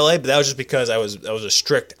LA, but that was just because I was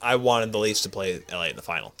I wanted the Leafs to play LA in the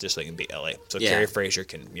final, just so they can beat LA. So Carey Fraser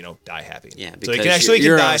can, die happy. Yeah, because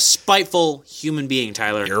you're a spiteful human being,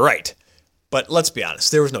 Tyler. You're right. But let's be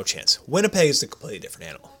honest, there was no chance. Winnipeg is a completely different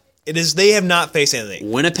animal. They have not faced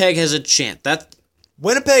anything. Winnipeg has a chance.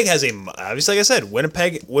 Winnipeg has obviously, like I said,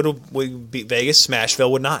 Winnipeg would beat Vegas,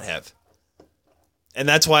 Smashville would not have. And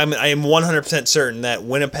that's why I am 100% certain that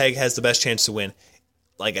Winnipeg has the best chance to win.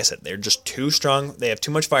 Like I said, they're just too strong. They have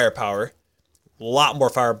too much firepower. A lot more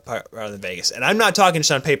firepower than Vegas. And I'm not talking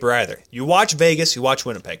just on paper either. You watch Vegas, you watch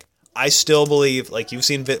Winnipeg. I still believe, like you've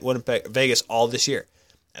seen Vegas all this year.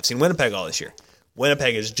 I've seen Winnipeg all this year.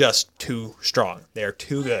 Winnipeg is just too strong. They're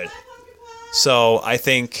too good. So I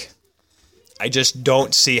just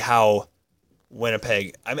don't see how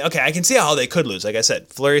Winnipeg... I mean, okay, I can see how they could lose. Like I said,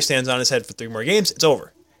 Fleury stands on his head for 3 more games. It's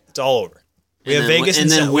over. It's all over. We have Vegas, and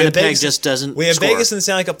then Winnipeg just doesn't. We have score. Vegas in the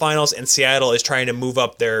Stanley Cup Finals, and Seattle is trying to move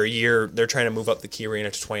up their year. They're trying to move up the Key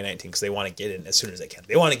Arena to 2019 because they want to get in as soon as they can.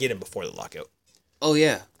 They want to get in before the lockout. Oh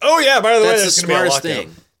yeah. Oh yeah. By the way, that's the smartest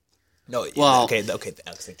thing. No. Well, okay.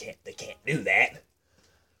 They can't do that.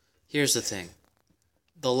 Here's the thing.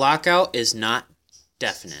 The lockout is not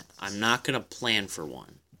definite. I'm not going to plan for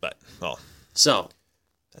one. But so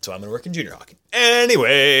that's why I'm going to work in junior hockey.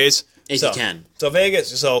 Anyways, if you can. So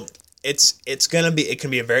Vegas. So. It's gonna be. It can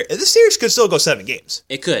be this series could still go 7 games.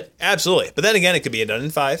 It could absolutely, but then again, it could be done in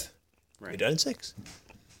 5, right? Be done in 6.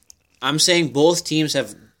 I'm saying both teams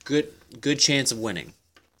have good chance of winning.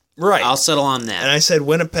 Right. I'll settle on that. And I said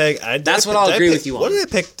Winnipeg. That's what I'll agree with you on. What did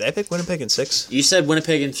I pick? Did I pick Winnipeg in 6? You said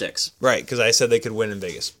Winnipeg in 6. Right, because I said they could win in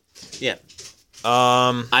Vegas. Yeah.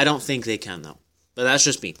 I don't think they can, though. But that's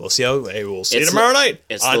just me. We'll see we'll see tomorrow night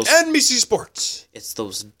on NBC Sports. It's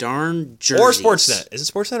those darn jerseys. Or Sportsnet. Is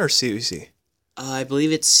it Sportsnet or CBC? I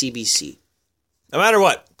believe it's CBC. No matter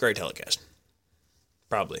what, great telecast.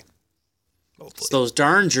 Probably. Hopefully. It's those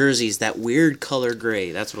darn jerseys, that weird color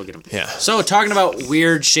gray. That's what'll get them. Yeah. So, talking about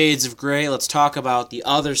weird shades of gray, let's talk about the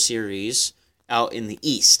other series out in the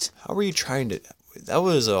East. How were you trying to... That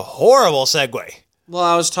was a horrible segue. Well,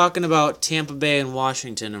 I was talking about Tampa Bay and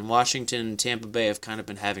Washington and Tampa Bay have kind of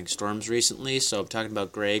been having storms recently, so I'm talking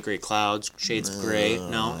about gray clouds, shades of gray.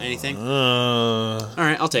 No? Anything? All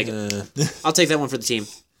right, I'll take it. I'll take that one for the team.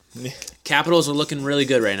 Capitals are looking really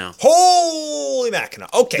good right now. Holy mackerel.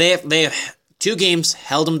 Okay. They have 2 games,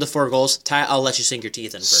 held them to 4 goals. Ty, I'll let you sink your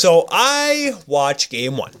teeth in first. So I watched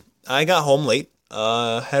game 1. I got home late, had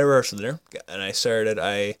a rehearsal dinner, and I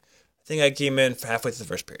think I came in halfway through the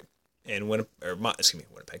first period. And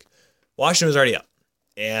Winnipeg. Washington was already up.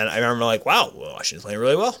 And I remember like, wow, Washington's playing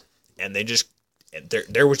really well. And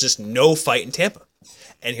there was just no fight in Tampa.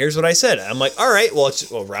 And here's what I said. I'm like, all right,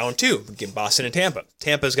 it's round 2. Get Boston and Tampa.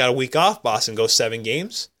 Tampa's got a week off. Boston goes 7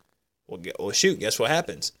 games. Shoot, guess what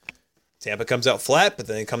happens? Tampa comes out flat, but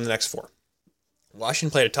then they come the next 4.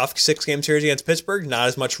 Washington played a tough 6-game series against Pittsburgh. Not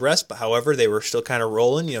as much rest, but however, they were still kind of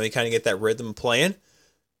rolling. You kind of get that rhythm of playing.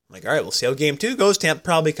 I'm like, all right, we'll see how game 2 goes. Tampa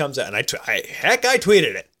probably comes out. And I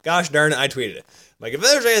tweeted it. Gosh darn it, I tweeted it. I'm like, if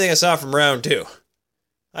there's anything I saw from round 2.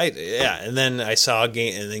 And then I saw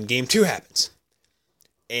game 2 happens.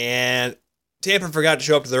 And Tampa forgot to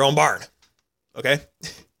show up to their own barn. Okay?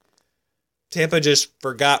 Tampa just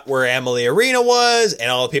forgot where Amalie Arena was,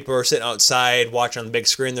 and all the people were sitting outside watching on the big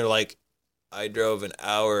screen. They're like, I drove an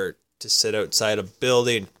hour to sit outside a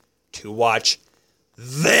building to watch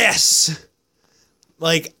this.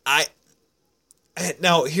 Like,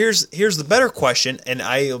 now here's the better question, and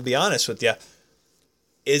I'll be honest with you.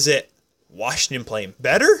 Is it Washington playing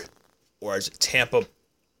better, or is it Tampa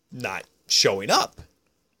not showing up?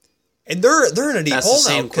 And they're in a deep hole now. That's the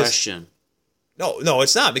same question. No,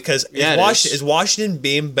 it's not, because is Washington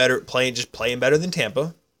being better, playing better than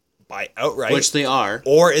Tampa by outright, which they are,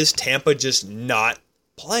 or is Tampa just not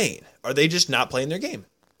playing? Are they just not playing their game?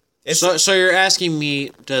 So you're asking me,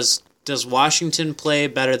 does Washington play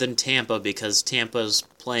better than Tampa because Tampa's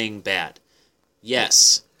playing bad?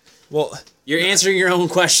 Yes. Well, you're answering your own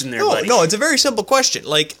question there, buddy. No, it's a very simple question.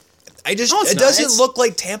 Like, it doesn't look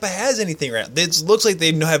like Tampa has anything right now. It looks like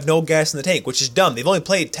they have no gas in the tank, which is dumb. They've only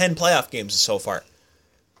played 10 playoff games so far.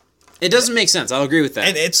 It doesn't make sense. I'll agree with that.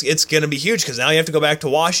 And it's going to be huge, because now you have to go back to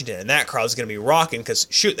Washington, and that crowd's going to be rocking, because,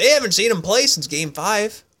 shoot, they haven't seen them play since Game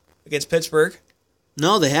 5 against Pittsburgh.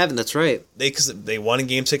 No, they haven't. That's right. Because they won in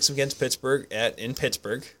Game 6 against Pittsburgh in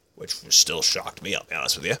Pittsburgh, which still shocked me, I'll be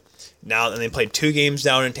honest with you. Now, and they played 2 games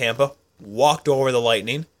down in Tampa, walked over the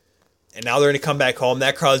Lightning, and now they're going to come back home.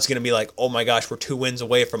 That crowd's going to be like, oh my gosh, we're 2 wins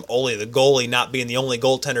away from Ole, the goalie, not being the only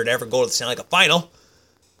goaltender to ever go to the Stanley Cup final.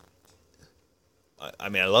 I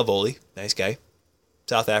mean, I love Ole. Nice guy.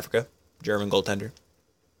 South Africa. German goaltender.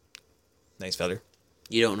 Nice feller.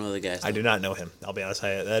 You don't know the guy. I do not know him. I'll be honest.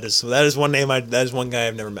 That is one name. That is one guy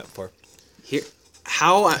I've never met before.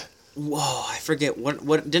 I forget.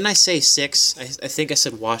 What didn't I say 6? I think I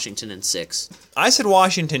said Washington in 6. I said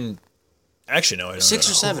Washington. Actually, no, I don't 6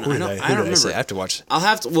 know. or 7. Who I don't remember. I have to watch.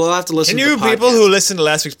 We'll have to listen. Can to you the people podcast. who listened to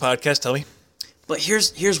last week's podcast tell me? But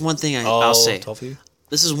here's one thing I'll say. Tough for you?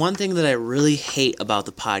 This is one thing that I really hate about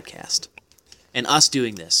the podcast and us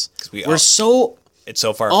doing this. We're it's so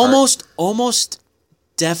far almost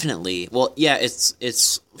definitely. Well, yeah,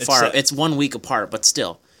 it's far. It's 1 week apart, but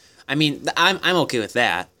still. I mean, I'm okay with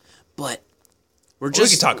that. But we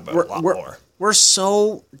can talk about it a lot more. We're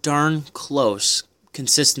so darn close,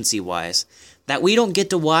 consistency-wise, that we don't get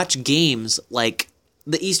to watch games like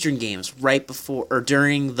the Eastern games right before or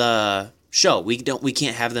during the show. We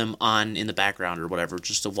can't have them on in the background or whatever,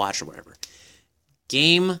 just to watch or whatever.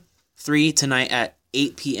 Game 3 tonight at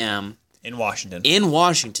 8 p.m. in Washington.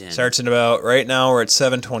 Starts in about, right now we're at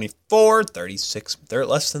 7:24, 36. They're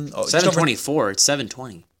less than 7:24. It's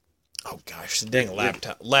 7:20. Oh gosh, the dang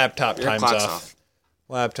laptop time's off.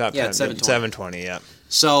 Laptop time. 7:20. Yeah.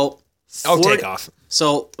 So take off.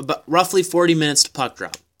 So about roughly 40 minutes to puck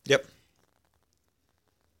drop. Yep.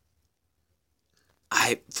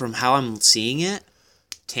 From how I'm seeing it,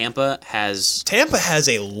 Tampa has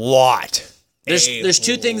a lot. There's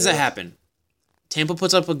 2 things that happen. Tampa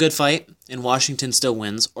puts up a good fight, and Washington still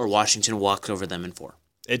wins, or Washington walks over them in 4.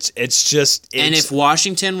 It's just. And if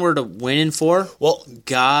Washington were to win in 4, well,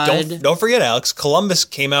 God, don't forget, Alex. Columbus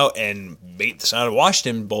came out and beat the Sound of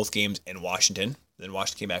Washington both games in Washington. Then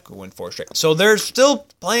Washington came back and win 4 straight. So there's still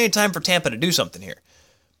plenty of time for Tampa to do something here.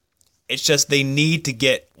 It's just they need to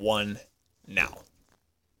get one now.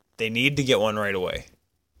 They need to get one right away.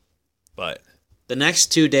 But the next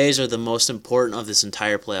 2 days are the most important of this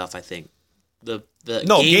entire playoff, I think.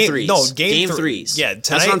 Game threes. Game threes. Yeah, tonight,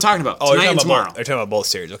 that's what I'm talking about. Oh, tonight and tomorrow. You're talking about both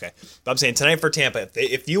series. Okay, but I'm saying tonight for Tampa.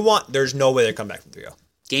 If you want, there's no way they're coming back from 3-0.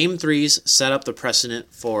 Game threes set up the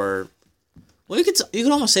precedent for. Well, you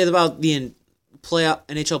could almost say about the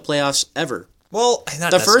NHL playoffs ever. Well,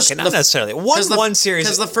 not necessarily. One series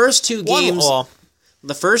because the first 2 games.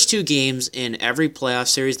 The first 2 games in every playoff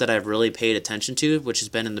series that I've really paid attention to, which has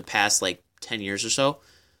been in the past 10 years or so,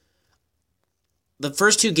 the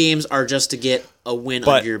first 2 games are just to get a win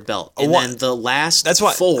under your belt, and then the last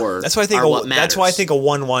 4. That's why I think. What matters. That's why I think a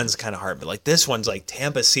 1-1's kind of hard. But this one's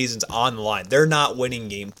Tampa's season's on the line. They're not winning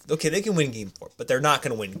game. Okay, they can win game 4, but they're not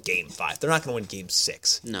going to win game 5. They're not going to win game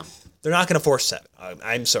 6. No, they're not going to force 7.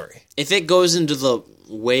 I'm sorry. If it goes into the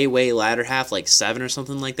way latter half, 7 or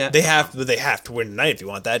something like that, they have to win tonight if you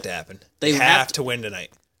want that to happen. They have to win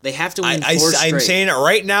tonight. They have to win 4 straight. I'm saying it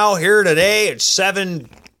right now here today. It's 7:21.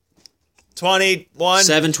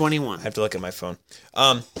 7:21. I have to look at my phone.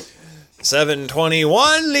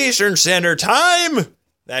 7:21 Eastern Standard Time.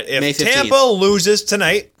 That if Tampa loses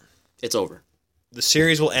tonight, it's over. The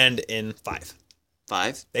series will end in 5.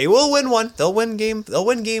 5. They will win 1. They'll win game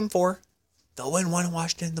 4. They'll win 1 in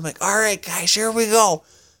Washington. They're all right, guys, here we go.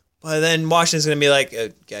 But then Washington's gonna be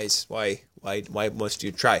guys, why must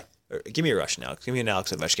you try? Give me a Russian, Alex. Give me an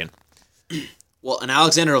Alex Ovechkin. Well, an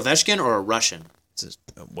Alexander Ovechkin or a Russian? Just,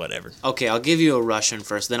 whatever. Okay, I'll give you a Russian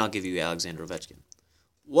first, then I'll give you Alexander Ovechkin.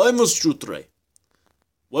 Why must you try?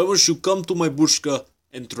 Why must you come to my bushka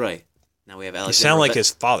and try? Now we have Alexander. You sound like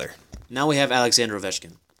his father. Now we have Alexander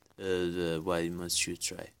Ovechkin. Why must you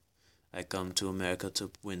try? I come to America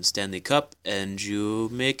to win Stanley Cup, and you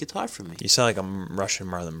make it hard for me. You sound like a Russian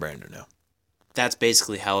Marlon Brando now. That's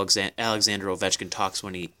basically how Alexander Ovechkin talks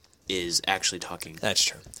when he is actually talking. That's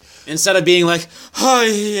true. Instead of being like, oh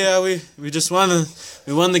yeah, we just won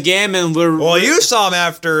the game and we're. Well, you saw him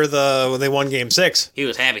after when they won Game 6. He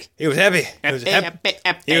was happy. He was happy. Happy.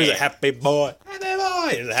 He was a happy boy. Happy boy.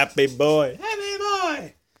 He was a happy boy. Happy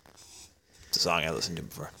boy. It's a song I listened to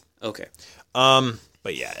before. Okay.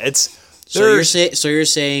 But yeah, it's. So you're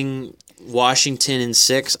saying Washington in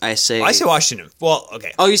 6. I say Washington. Well,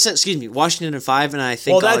 okay. Oh, you said Washington in 5, and I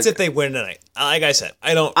think. Well, that's if they win tonight. Like I said,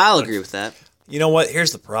 I'll agree with that. You know what?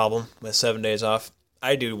 Here's the problem with 7 days off.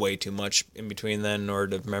 I do way too much in between then in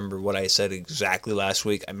order to remember what I said exactly last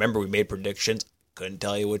week. I remember we made predictions. Couldn't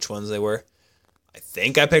tell you which ones they were. I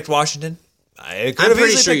think I picked Washington. I could have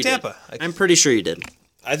easily picked Tampa. I'm pretty sure you did.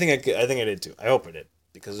 I think I did too. I hope I did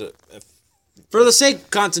because for the sake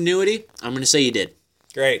of continuity, I'm going to say you did.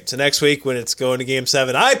 Great. So next week when it's going to Game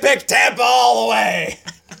 7, I picked Tampa all the way.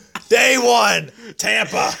 Day 1,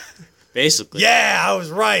 Tampa. Basically. Yeah, I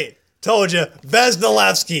was right. Told you.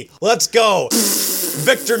 Vesnilevsky. Let's go.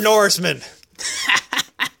 Victor Norrisman.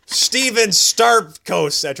 Steven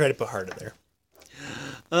Stamkos. I tried to put heart in there.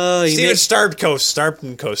 Steven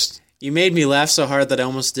Stamkos. You made me laugh so hard that I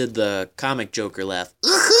almost did the comic Joker laugh.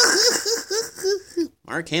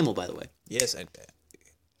 Mark Hamill, by the way. Yes,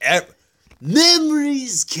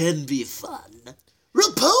 memories can be fun.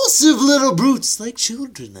 Repulsive little brutes like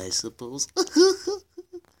children, I suppose.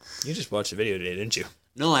 You just watched the video today, didn't you?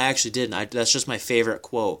 No, I actually didn't. That's just my favorite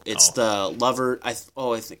quote. It's the lover. I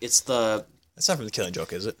think it's the. That's not from The Killing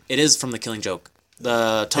Joke, is it? It is from The Killing Joke.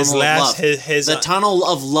 The tunnel of love. The tunnel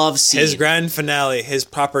of love scene. His grand finale. His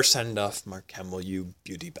proper send off. Mark Hamill, you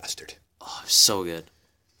beauty bastard. Oh, so good.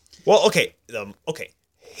 Well, okay.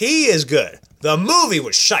 He is good. The movie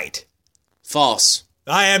was shite. False.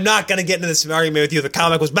 I am not going to get into this argument with you. The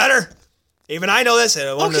comic was better. Even I know this.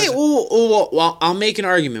 Okay, well, I'll make an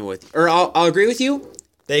argument with you. Or I'll agree with you.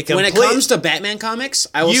 When it comes to Batman comics,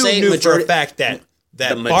 I will say... You knew for a fact that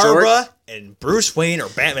Barbara and Bruce Wayne or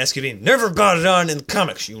Batman, never got it done in the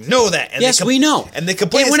comics. You know that. And yes, we know. And they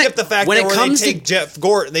completely skip the fact that they take Jeff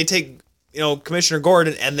Gordon, they take Commissioner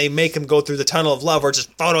Gordon, and they make him go through the tunnel of love where it's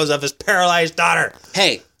just photos of his paralyzed daughter.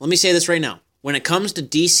 Hey, let me say this right now. When it comes to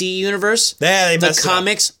DC Universe, the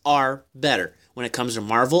comics are better. When it comes to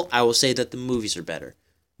Marvel, I will say that the movies are better.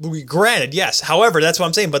 Granted, yes. However, that's what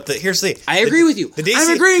I'm saying. But here's the thing. I agree with you. The DC,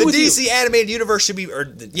 I'm agreeing with you. The DC animated universe should be,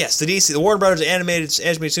 the Warner Brothers animated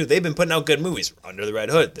studio. They've been putting out good movies. Under the Red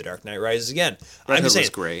Hood, The Dark Knight Rises again. Red Hood was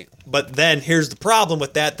great. But then here's the problem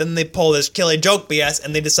with that. Then they pull this killing joke BS,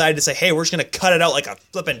 and they decide to say, "Hey, we're just gonna cut it out like a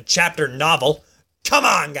flippin' chapter novel." Come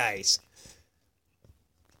on, guys.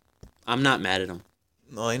 I'm not mad at them.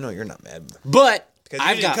 No, I know you're not mad. But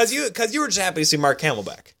because you were just happy to see Mark Hamill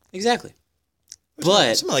back. Exactly.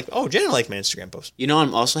 But someone like, oh, Jenna liked my Instagram post. You know what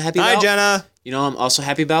I'm also happy about? Hi, Jenna. You know what I'm also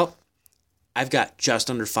happy about? I've got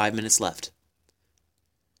just under 5 minutes left.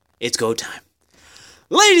 It's go time.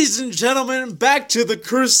 Ladies and gentlemen, back to the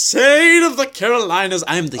Crusade of the Carolinas.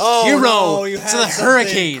 I'm the hero to the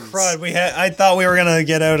Hurricanes. Crud. I thought we were gonna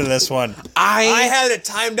get out of this one. I had it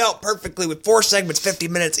timed out perfectly with 4 segments, 50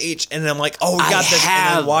 minutes each, and I'm like, oh, we got this.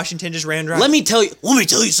 And then Washington just ran dry. Let me tell you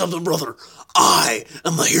something, brother. I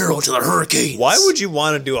am the hero to the Hurricanes. Why would you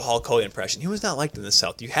want to do a Hulk Hogan impression? He was not liked in the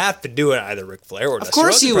South. You have to do it either Ric Flair or. Of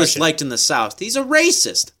course, he was liked in the South. He's a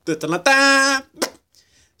racist.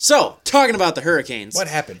 So, talking about the Hurricanes. What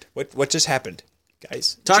happened? What just happened,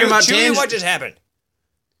 guys? Talking about Chewy, what just happened?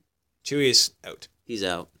 Chewy's out. He's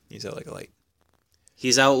out. He's out like a light.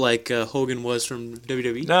 He's out like Hogan was from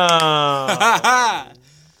WWE. No.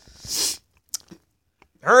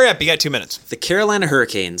 Hurry up! You got 2 minutes. The Carolina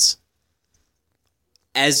Hurricanes.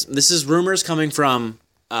 As this is rumors coming from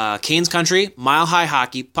Canes Country, Mile High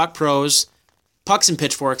Hockey, Puck Pros, Pucks and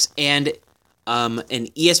Pitchforks, and an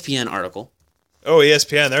ESPN article. Oh,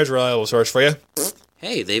 ESPN, there's a reliable source for you.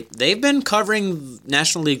 Hey, they've been covering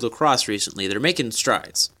National League Lacrosse recently. They're making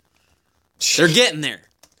strides. They're getting there.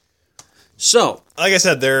 So, like I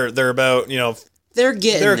said, they're about, they're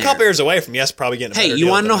getting they're a there. couple years away from probably getting a better Hey, you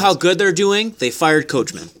want to know how good they're doing? They fired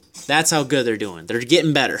Coachman. That's how good they're doing. They're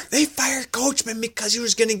getting better. They fired Coachman because he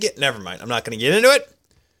was going to get... Never mind. I'm not going to get into it.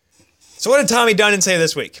 So what did Tommy Dundon say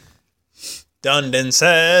this week? Dundon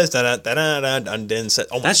says... Dundon says...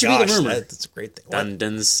 Oh my gosh. That should be the rumor. That's a great thing. What?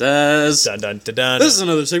 Dundon says... This is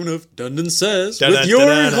another segment of Dundon Says with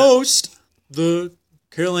your host, the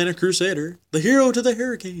Carolina Crusader, the hero to the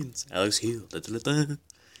Hurricanes, Alex Hill.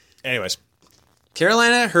 Anyways.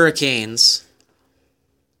 Carolina Hurricanes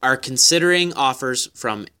are considering offers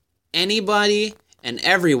from anybody and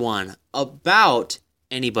everyone about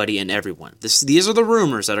anybody and everyone. These are the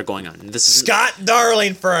rumors that are going on. This is Scott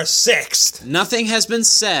Darling for a 6th. Nothing has been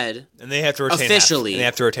said, and they have to retain officially. Half. And they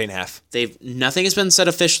have to retain half. Nothing has been said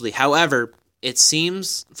officially. However, it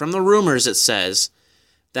seems from the rumors it says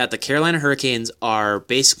that the Carolina Hurricanes are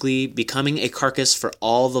basically becoming a carcass for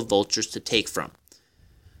all the Vultures to take from.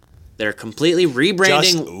 They're completely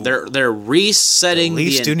rebranding. They're resetting. The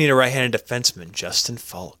Leafs do need a right-handed defenseman, Justin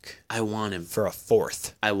Falk. I want him for a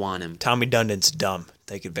 4th. I want him. Tommy Dundon's dumb.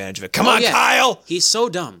 Take advantage of it. Come on, Kyle. He's so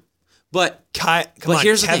dumb. But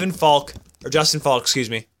here's Kevin Falk or Justin Falk. Excuse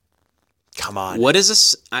me. Come on. What is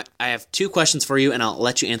this? I have 2 questions for you, and I'll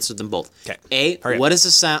let you answer them both. Okay. What does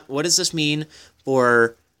this mean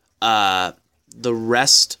for the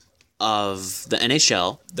rest of the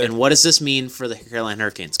NHL, and what does this mean for the Carolina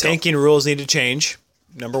Hurricanes? Tanking rules need to change,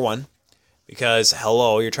 number 1, because,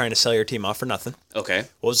 you're trying to sell your team off for nothing. Okay.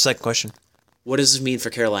 What was the second question? What does this mean for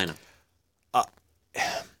Carolina?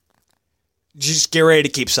 Just get ready to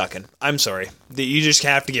keep sucking. I'm sorry. You just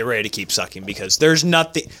have to get ready to keep sucking because there's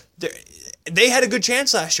nothing... They had a good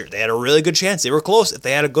chance last year. They had a really good chance. They were close. If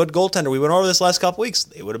they had a good goaltender, we went over this last couple weeks,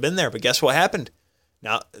 they would have been there. But guess what happened?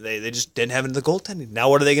 Now, they just didn't have the goaltending. Now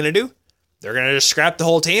what are they going to do? They're going to just scrap the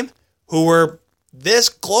whole team who were this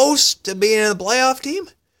close to being in the playoff team?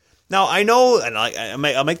 Now, I know, and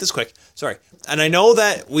I'll make this quick. Sorry. And I know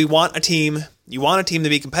that we want a team, you want a team to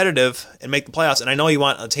be competitive and make the playoffs, and I know you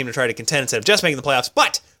want a team to try to contend instead of just making the playoffs,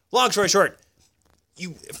 but, long story short,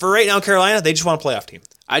 for right now, Carolina, they just want a playoff team.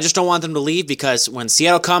 I just don't want them to leave because when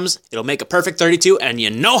Seattle comes, it'll make a perfect 32, and you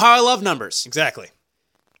know how I love numbers. Exactly.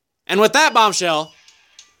 And with that bombshell,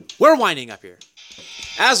 we're winding up here.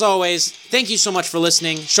 As always, thank you so much for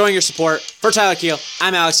listening, showing your support. For Tyler Keel,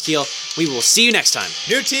 I'm Alex Keel. We will see you next time.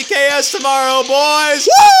 New TKS tomorrow, boys!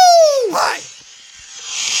 Woo! Bye!